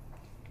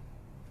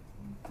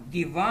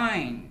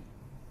 divine,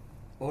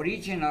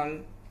 original,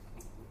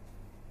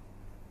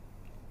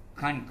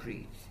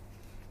 concrete.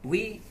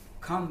 We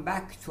come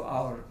back to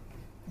our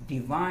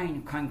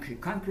divine concrete.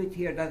 Concrete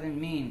here doesn't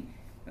mean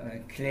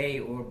clay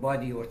or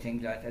body or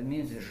things like that. It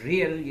means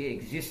really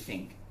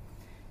existing.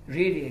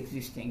 Really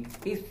existing.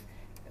 If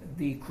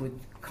we could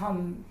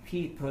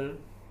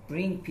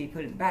bring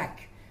people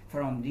back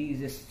from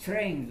these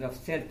strains of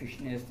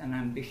selfishness and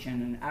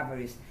ambition and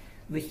avarice,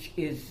 which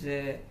is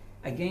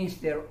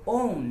against their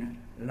own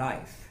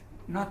life.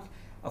 Not,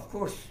 of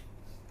course,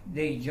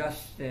 they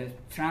just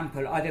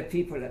trample other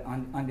people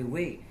on the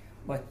way,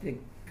 but the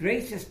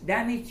greatest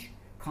damage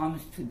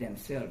comes to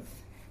themselves,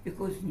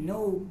 because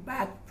no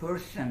bad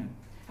person,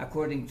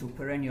 according to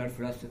perennial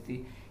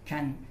philosophy,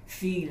 can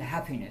feel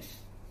happiness.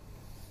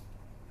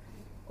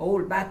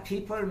 All bad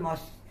people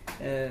must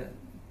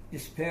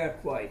despair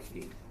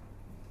quietly.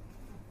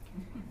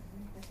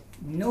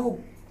 No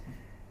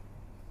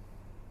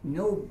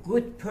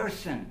good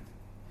person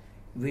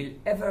will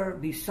ever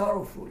be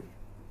sorrowful,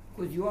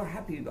 because you are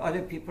happy.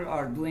 Other people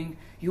are doing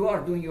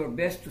your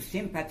best to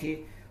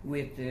sympathy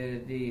with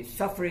the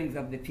sufferings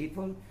of the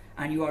people,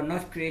 and you are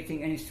not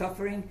creating any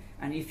suffering.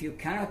 And if you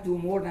cannot do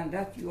more than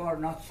that, you are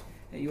not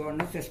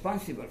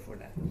responsible for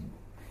that.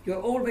 You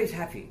are always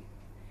happy.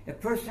 A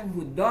person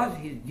who does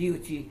his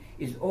duty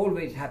is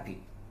always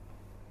happy.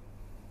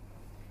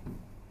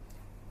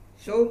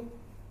 So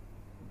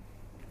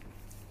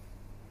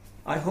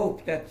I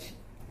hope that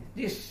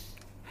this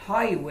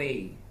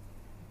highway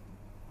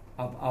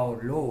of our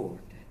Lord,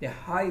 the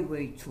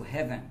highway to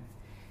heaven,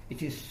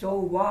 it is so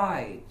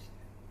wide,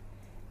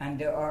 and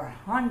there are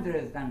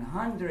hundreds and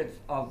hundreds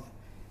of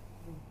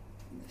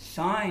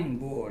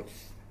signboards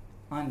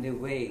on the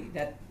way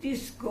that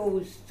this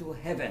goes to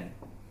heaven.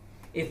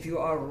 If you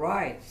are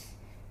right,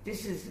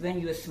 this is when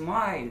you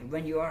smile,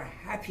 when you are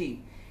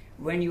happy,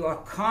 when you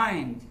are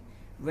kind,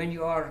 when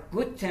you are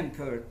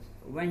good-tempered,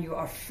 when you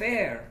are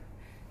fair.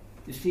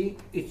 You see,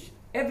 it's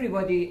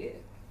everybody.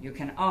 You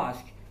can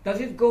ask,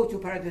 does it go to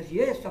paradise?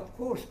 Yes, of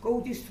course,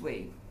 go this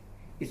way.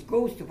 It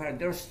goes to paradise.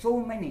 There are so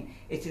many.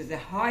 It is a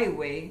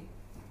highway.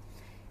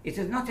 It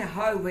is not a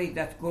highway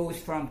that goes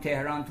from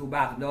Tehran to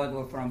Baghdad,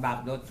 or from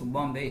Baghdad to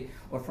Bombay,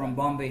 or from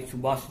Bombay to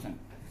Boston.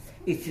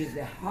 It is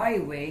a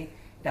highway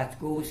that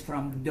goes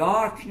from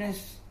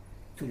darkness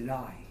to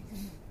light,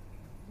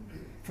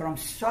 from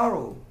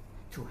sorrow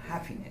to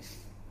happiness.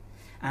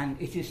 And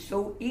it is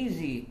so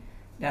easy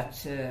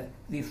that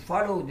we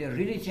follow the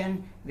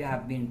religion we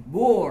have been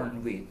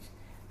born with,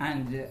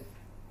 and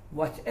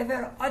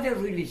whatever other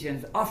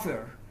religions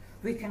offer,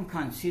 we can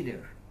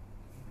consider.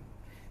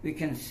 We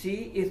can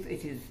see if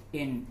it is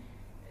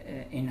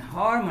in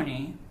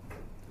harmony.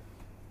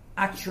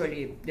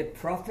 Actually, the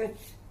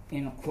prophets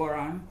in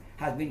Quran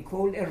has been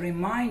called a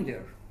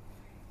reminder.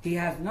 He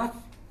has not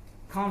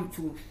come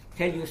to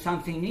tell you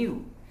something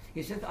new.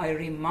 He said, I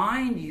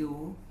remind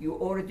you, you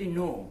already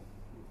know.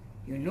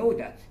 You know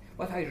that,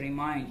 but I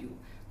remind you.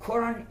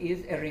 Quran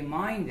is a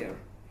reminder,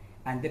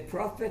 and the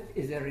Prophet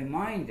is a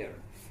reminder.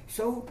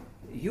 So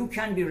you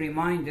can be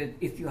reminded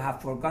if you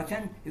have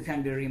forgotten. You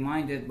can be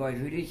reminded by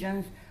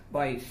religions,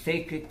 by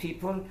sacred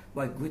people,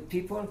 by good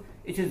people.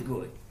 It is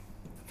good.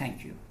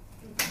 Thank you.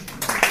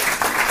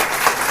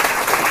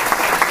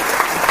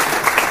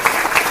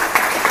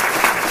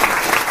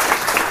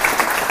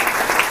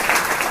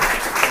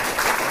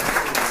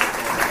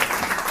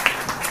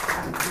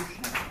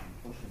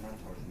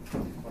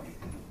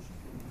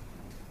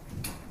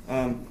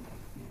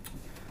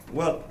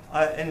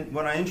 And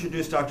when I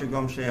introduced Dr.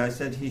 Gomshe, I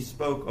said he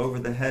spoke over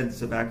the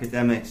heads of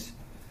academics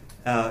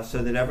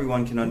so that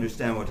everyone can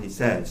understand what he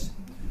says.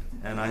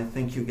 And I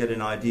think you get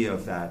an idea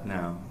of that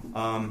now.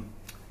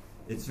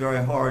 It's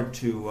very hard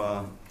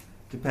to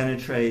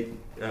penetrate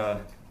a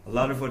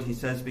lot of what he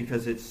says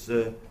because it's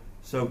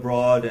so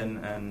broad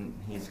and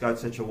he's got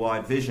such a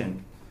wide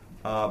vision.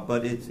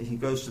 But he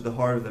goes to the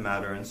heart of the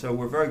matter. And so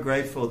we're very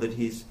grateful that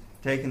he's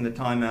taken the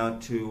time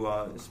out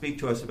to speak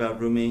to us about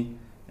Rumi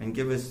and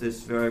give us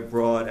this very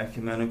broad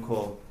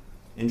ecumenical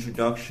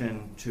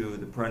introduction to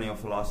the perennial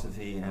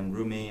philosophy and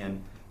Rumi.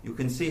 And you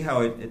can see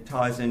how it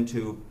ties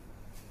into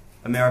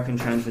American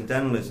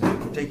transcendentalism in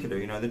particular.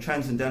 You know, the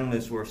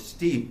transcendentalists were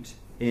steeped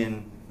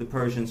in the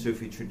Persian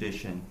Sufi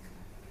tradition,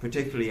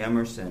 particularly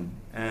Emerson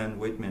and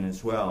Whitman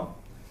as well.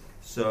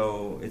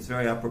 So it's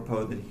very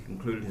apropos that he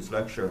concluded his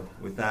lecture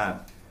with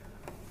that.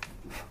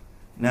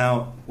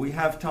 Now, we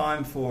have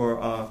time for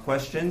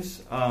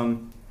questions.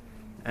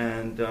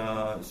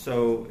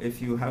 So if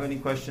you have any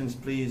questions,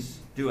 please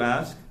do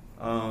ask.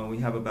 We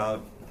have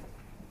about,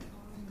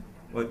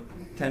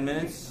 10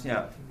 minutes?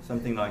 Yeah,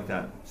 something like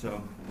that. So,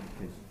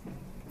 please.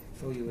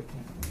 So you would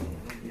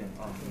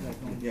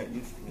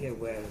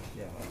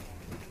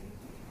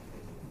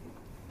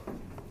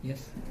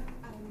Yes?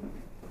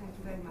 Thank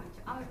you very much.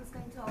 I was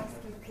going to ask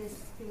if this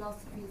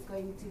philosophy is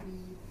going to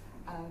be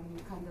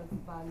kind of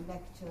a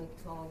lecture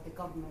to all the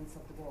governments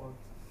of the world.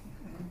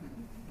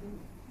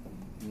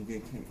 میگه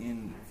که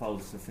این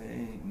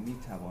فلسفه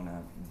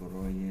میتواند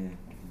برای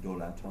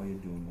دولت‌های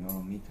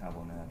دنیا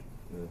میتواند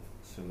به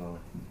اصطلاح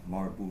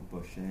مربوط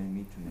باشه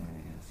میتونه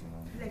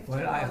اصطلاح.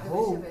 Well, I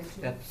hope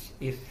that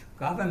if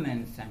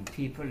governments and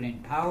people in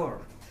power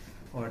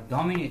or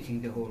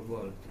dominating the whole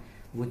world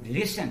would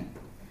listen,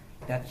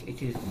 that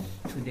it is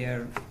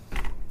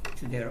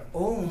to their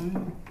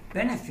own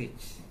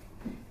benefits,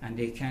 and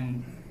they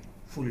can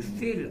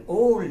fulfill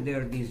all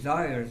their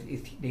desires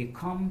if they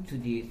come to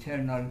the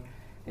eternal.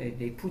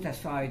 They put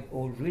aside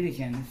all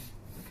religions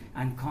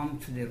and come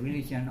to the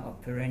religion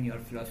of perennial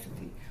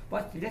philosophy.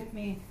 But let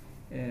me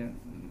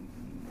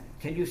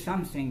tell you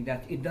something,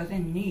 that it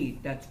doesn't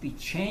need that we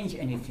change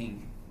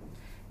anything.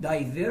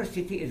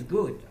 Diversity is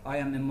good. I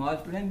am a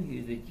Muslim, he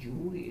is a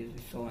Jew, he is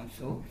so and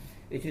so.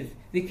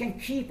 We can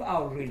keep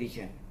our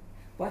religion,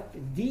 but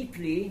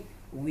deeply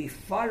we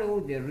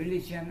follow the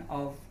religion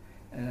of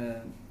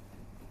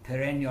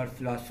perennial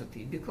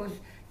philosophy, because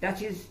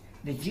that is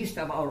the gist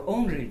of our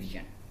own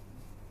religion.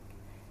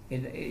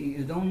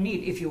 You don't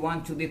need, if you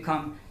want to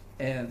become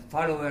a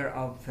follower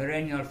of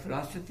perennial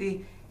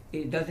philosophy,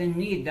 it doesn't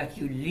need that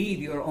you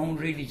leave your own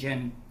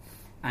religion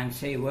and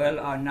say, well,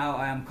 now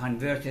I am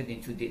converted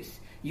into this.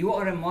 You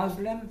are a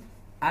Muslim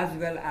as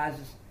well as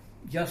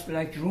just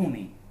like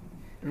Rumi.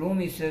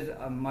 Rumi says,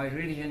 my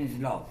religion is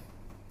love.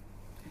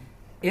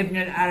 Ibn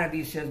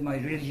al-Arabi says, my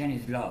religion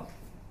is love.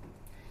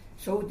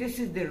 So this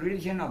is the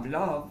religion of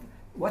love.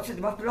 What's it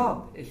about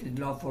love? Is it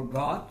love for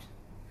God?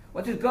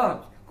 What is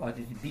God? God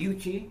is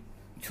beauty,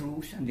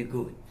 truth, and the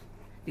good.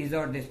 These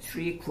are the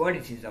three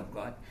qualities of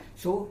God.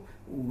 So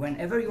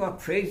whenever you are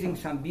praising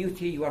some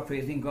beauty, you are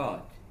praising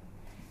God.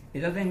 It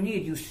doesn't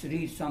need you to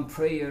read some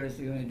prayers,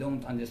 you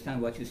don't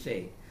understand what you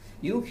say.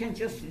 You can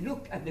just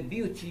look at the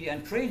beauty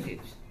and praise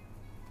it.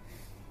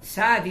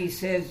 Saadi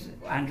says,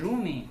 and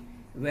Rumi,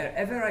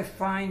 wherever I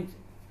find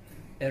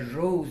a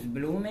rose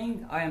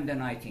blooming, I am the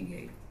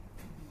nightingale.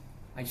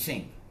 I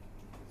sing.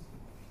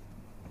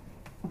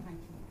 Thank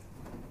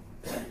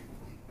you.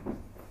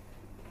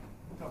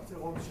 Dr.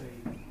 Gomshe,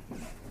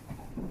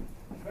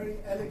 very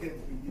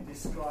elegantly you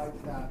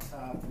described that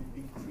we've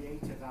been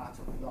created out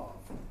of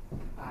love,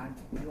 and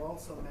you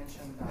also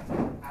mentioned that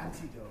our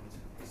antidote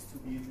is to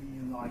be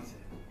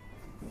reunited.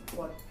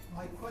 But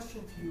my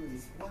question to you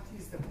is, what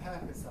is the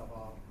purpose of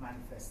our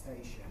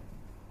manifestation?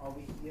 Are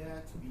we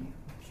here to be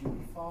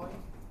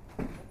purified?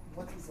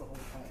 What is the whole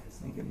purpose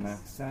of میگه this?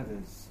 مقصد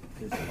از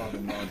اظهار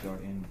ما در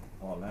این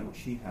عالم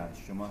چی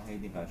هست؟ شما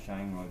خیلی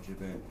قشنگ راجع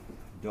به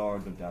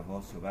دارد و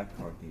دوا صحبت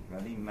کردید،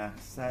 ولی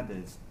مقصد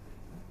از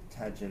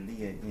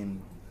تجلی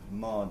این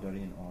ما در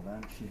این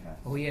عالم چی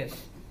هست؟ Oh yes,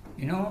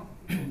 you know,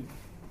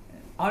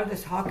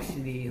 Aldous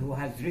Huxley, who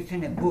has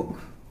written a book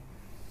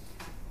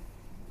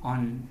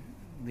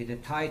with the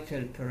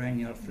title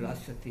Perennial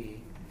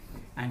Philosophy,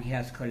 and he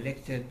has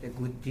collected a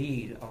good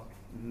deal of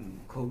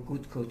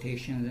good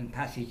quotations and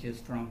passages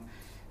from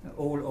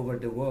all over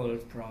the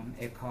world, from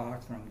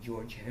Eckhart, from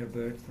George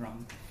Herbert,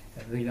 from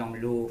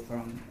William Law,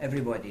 from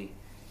everybody,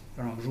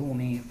 from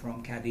Rumi,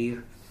 from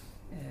Kabir.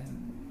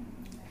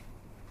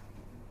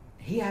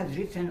 He has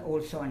written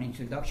also an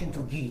introduction to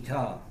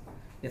Gita,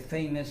 the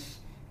famous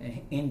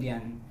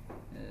Indian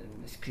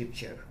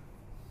scripture.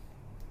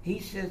 He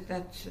says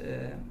that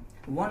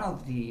one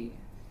of the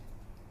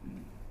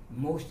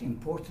most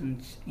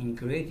important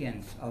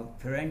ingredients of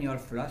perennial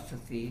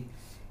philosophy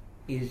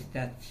is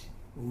that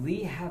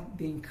we have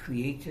been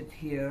created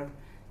here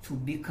to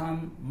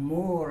become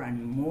more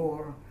and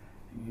more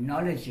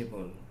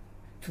knowledgeable,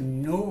 to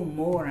know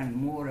more and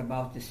more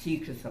about the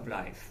secrets of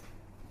life.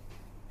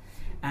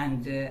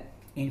 And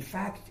in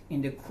fact,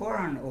 in the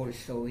Quran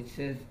also it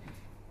says,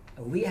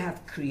 we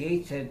have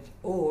created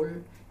all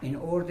in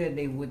order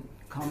they would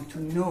come to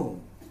know,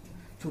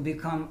 to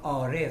become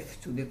arif,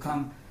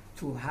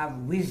 to have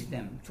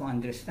wisdom, to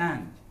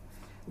understand.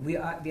 We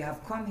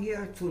have come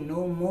here to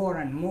know more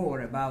and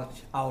more about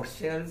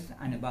ourselves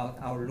and about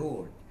our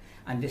Lord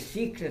and the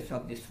secrets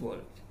of this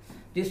world.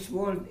 This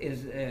world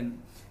is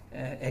an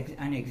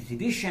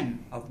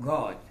exhibition of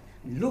God.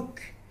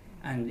 Look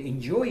and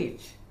enjoy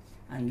it,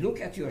 and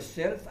look at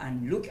yourself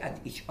and look at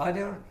each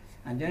other,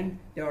 and then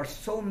there are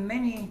so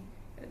many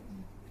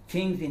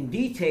things in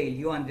detail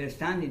you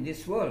understand in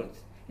this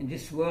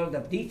world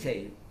of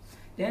detail.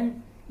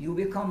 Then you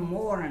become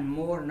more and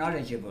more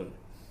knowledgeable,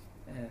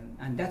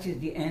 and that is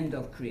the end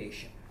of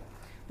creation.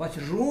 But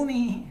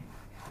Rumi,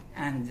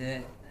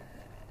 and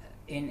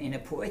in a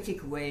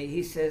poetic way,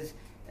 he says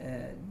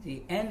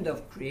the end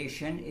of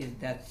creation is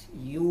that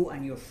you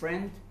and your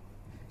friend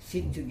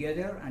sit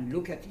together and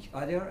look at each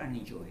other and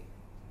enjoy.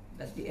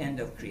 That's the end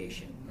of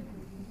creation.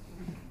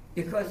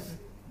 Because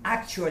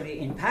actually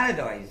in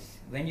paradise,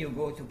 when you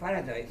go to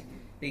paradise,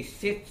 they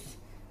sit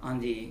on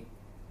the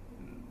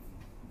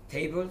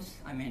tables,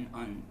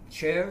 on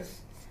chairs,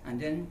 and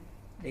then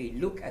they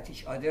look at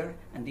each other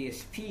and they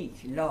speak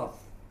love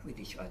with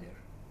each other,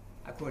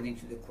 according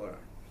to the Quran.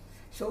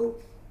 So,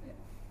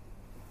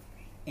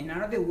 in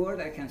another word,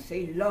 I can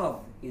say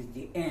love is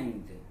the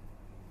end.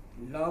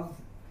 Love,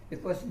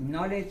 because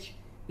knowledge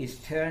is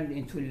turned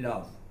into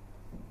love.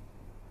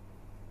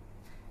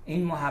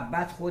 این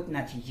محبت خود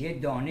نتیجه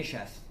دانش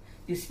است.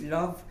 This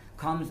love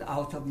comes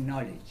out of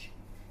knowledge.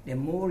 The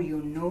more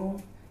you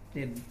know,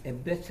 a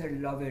better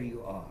lover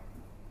you are.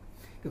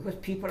 Because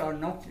people are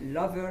not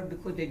lovers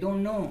because they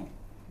don't know.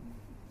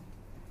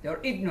 They are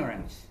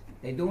ignorant.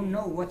 They don't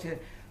know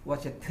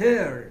what a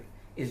pearl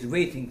is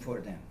waiting for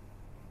them.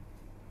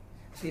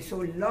 See, so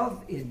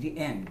love is the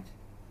end.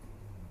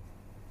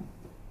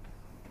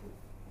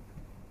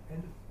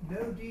 And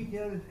no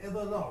detail is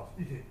ever lost,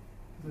 is it?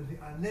 Because the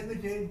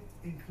unlimited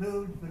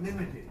includes the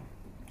limited.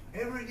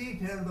 Every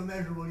detail of the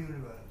measurable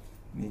universe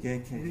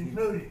is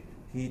included.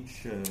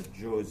 هیچ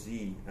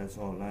جزئی از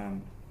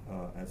عالم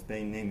از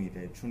بین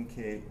نمیره، چون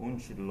که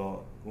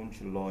اون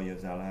چه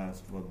لایزال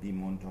است و بی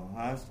منتها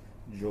است،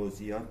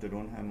 جزئیات در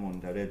اون هم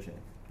مندرجه.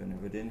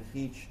 بنابراین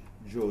هیچ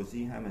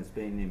جزئی هم از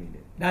بین نمیره.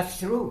 That's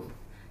true.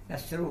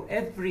 That's true.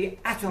 Every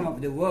atom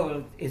of the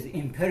world is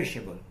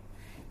imperishable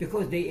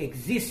because they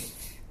exist,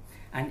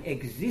 and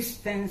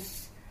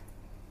existence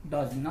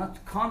does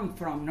not come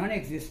from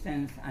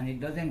non-existence, and it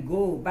doesn't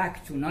go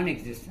back to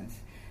non-existence.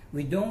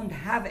 We don't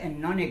have a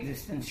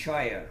non-existent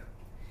shire.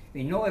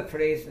 We know a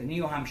place,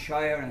 New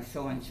Hampshire and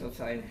so on and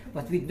so on,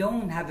 but we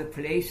don't have a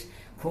place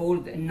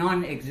called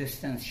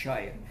non-existence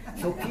shire.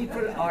 So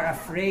people are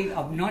afraid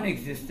of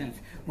non-existence.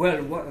 Well,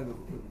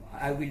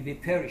 I will be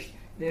perished.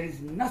 There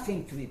is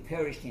nothing to be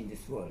perished in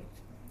this world.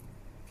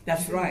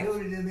 That's right.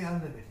 Included in the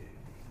unlimited.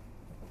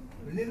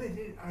 The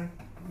limited are,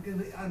 because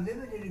the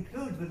unlimited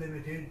includes the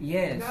limited.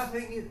 Yes.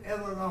 Nothing is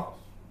ever lost.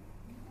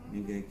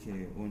 میگه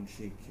که اون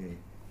چی که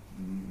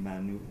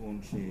منو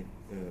اون چی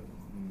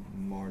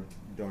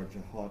در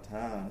جهات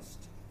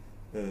هست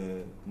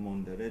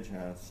مندرج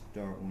هست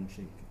در اون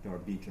چی در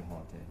بی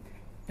جهاته.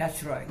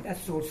 That's right.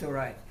 That's also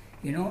right.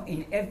 You know,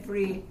 in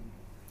every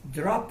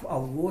drop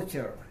of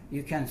water,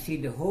 you can see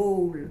the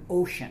whole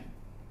ocean.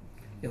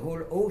 The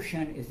whole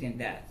ocean is in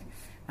that.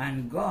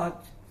 And God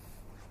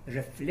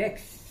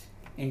reflects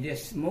in the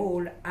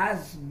small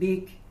as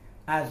big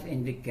as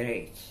in the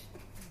great.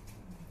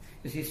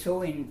 You see,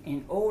 so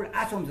in all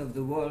atoms of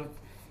the world,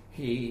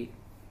 He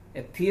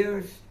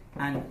appears,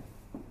 and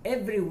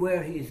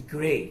everywhere He is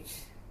great.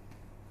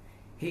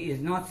 He is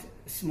not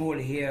small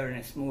here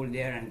and small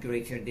there and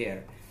greater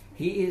there.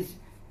 He is,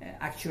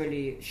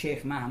 actually,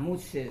 Sheikh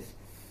Mahmoud says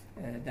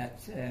that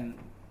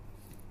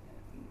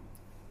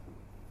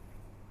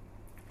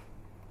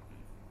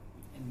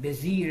به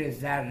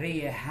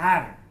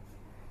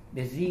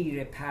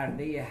زیر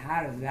پرده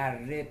هر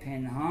ذره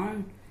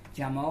پنهان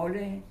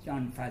جمال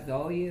جان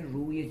فضای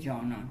روی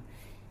جانان.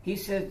 He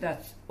says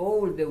that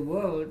all the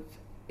world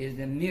is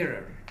a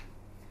mirror,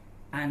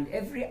 and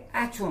every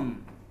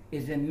atom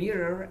is a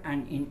mirror,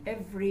 and in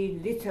every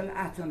little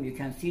atom you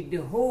can see the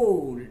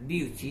whole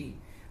beauty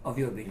of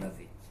your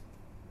beloved.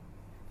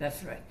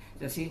 That's right.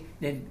 So see,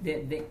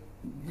 the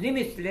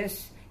limitless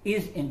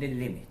is in the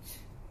limit.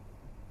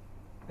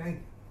 Thank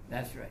you.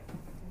 That's right.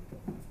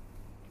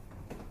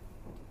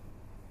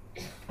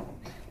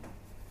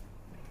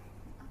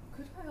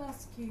 Could I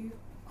ask you,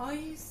 are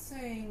you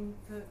saying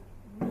that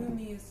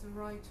Rumi is the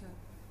writer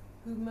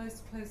who most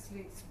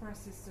closely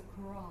expresses the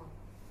Quran?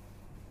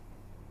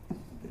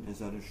 به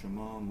نظر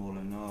شما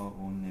مولانا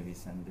اون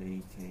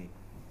نویسنده‌ای که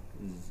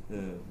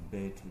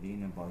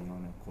بهترین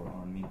بیان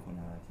قرآن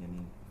می‌کند،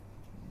 یعنی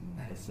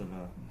به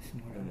اصطلاح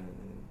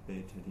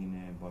بهترین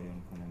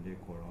بیان کننده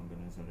قرآن به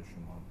نظر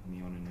شما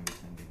میان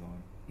نویسندگان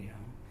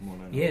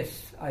مولانا؟ Yes,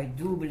 I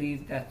do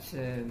believe that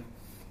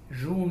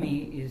Rumi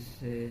is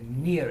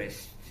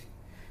nearest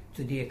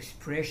to the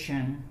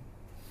expression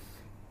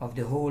of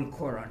the whole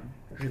Quran,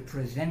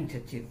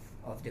 representative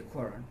of the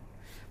Quran.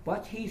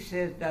 But he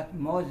says that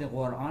ما ز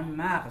قرآن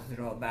مغز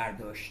را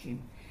برداشتیم.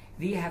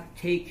 We have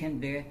taken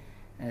the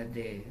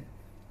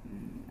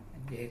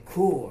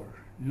core,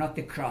 not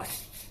the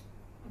crust.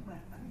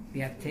 We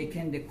have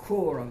taken the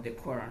core of the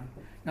Quran,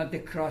 not the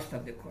crust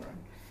of the Quran.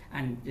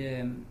 And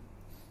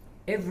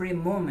every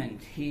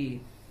moment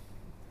he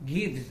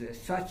gives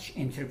such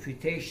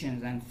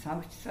interpretations and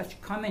such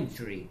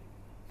commentary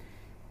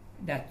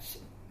that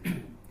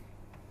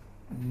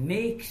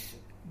makes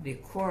the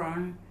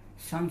Quran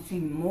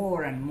something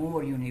more and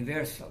more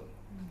universal.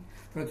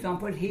 For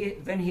example,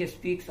 when he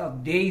speaks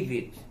of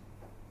David,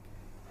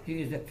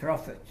 he is a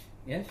prophet,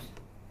 yes?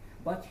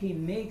 But he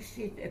makes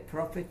it a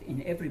prophet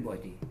in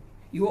everybody.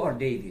 You are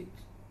David.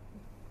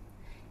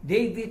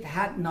 David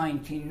had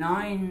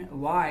 99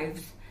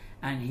 wives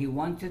and he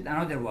wanted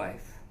another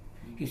wife.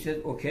 He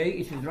said, okay,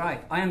 it is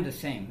right, I am the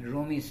same.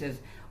 Rumi says,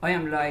 I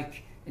am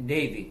like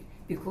David,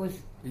 because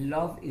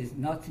love is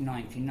not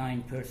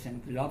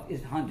 99%, love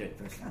is 100%.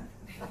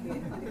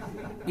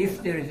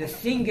 If there is a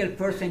single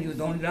person you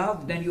don't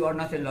love, then you are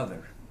not a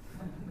lover.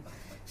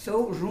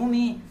 So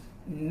Rumi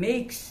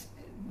makes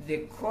the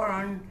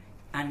Quran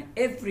an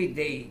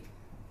everyday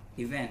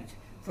event.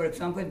 For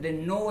example, the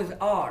Noah's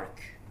Ark.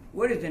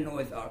 Where is the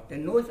Noah's Ark? The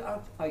Noah's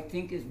Ark, I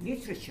think, is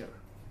literature.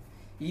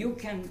 You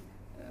can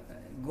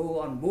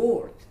go on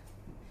board.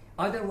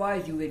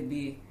 Otherwise, you will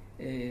be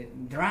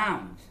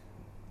drowned.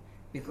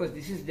 Because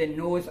this is the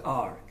Noah's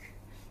Ark.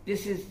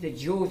 This is the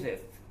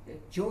Joseph.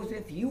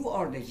 Joseph, you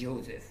are the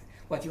Joseph,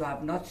 but you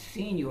have not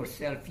seen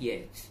yourself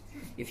yet.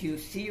 If you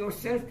see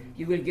yourself,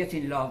 you will get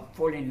in love,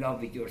 fall in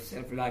love with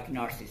yourself like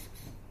Narcissus.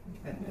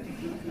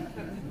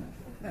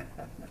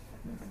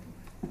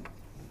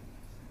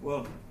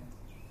 Well,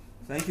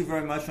 thank you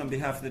very much on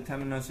behalf of the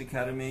Temenos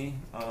Academy.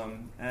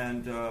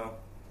 And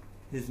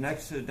his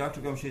next,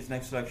 Dr. Gomshid's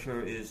next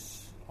lecture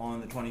is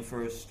on the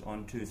 21st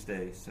on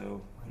Tuesday.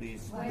 So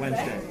please,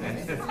 Wednesday.